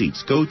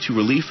proceeds go to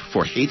relief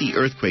for Haiti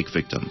earthquake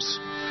victims.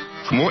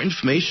 For more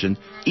information,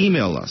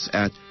 email us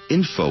at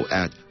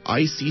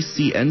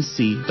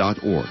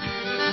info@iccnc.org.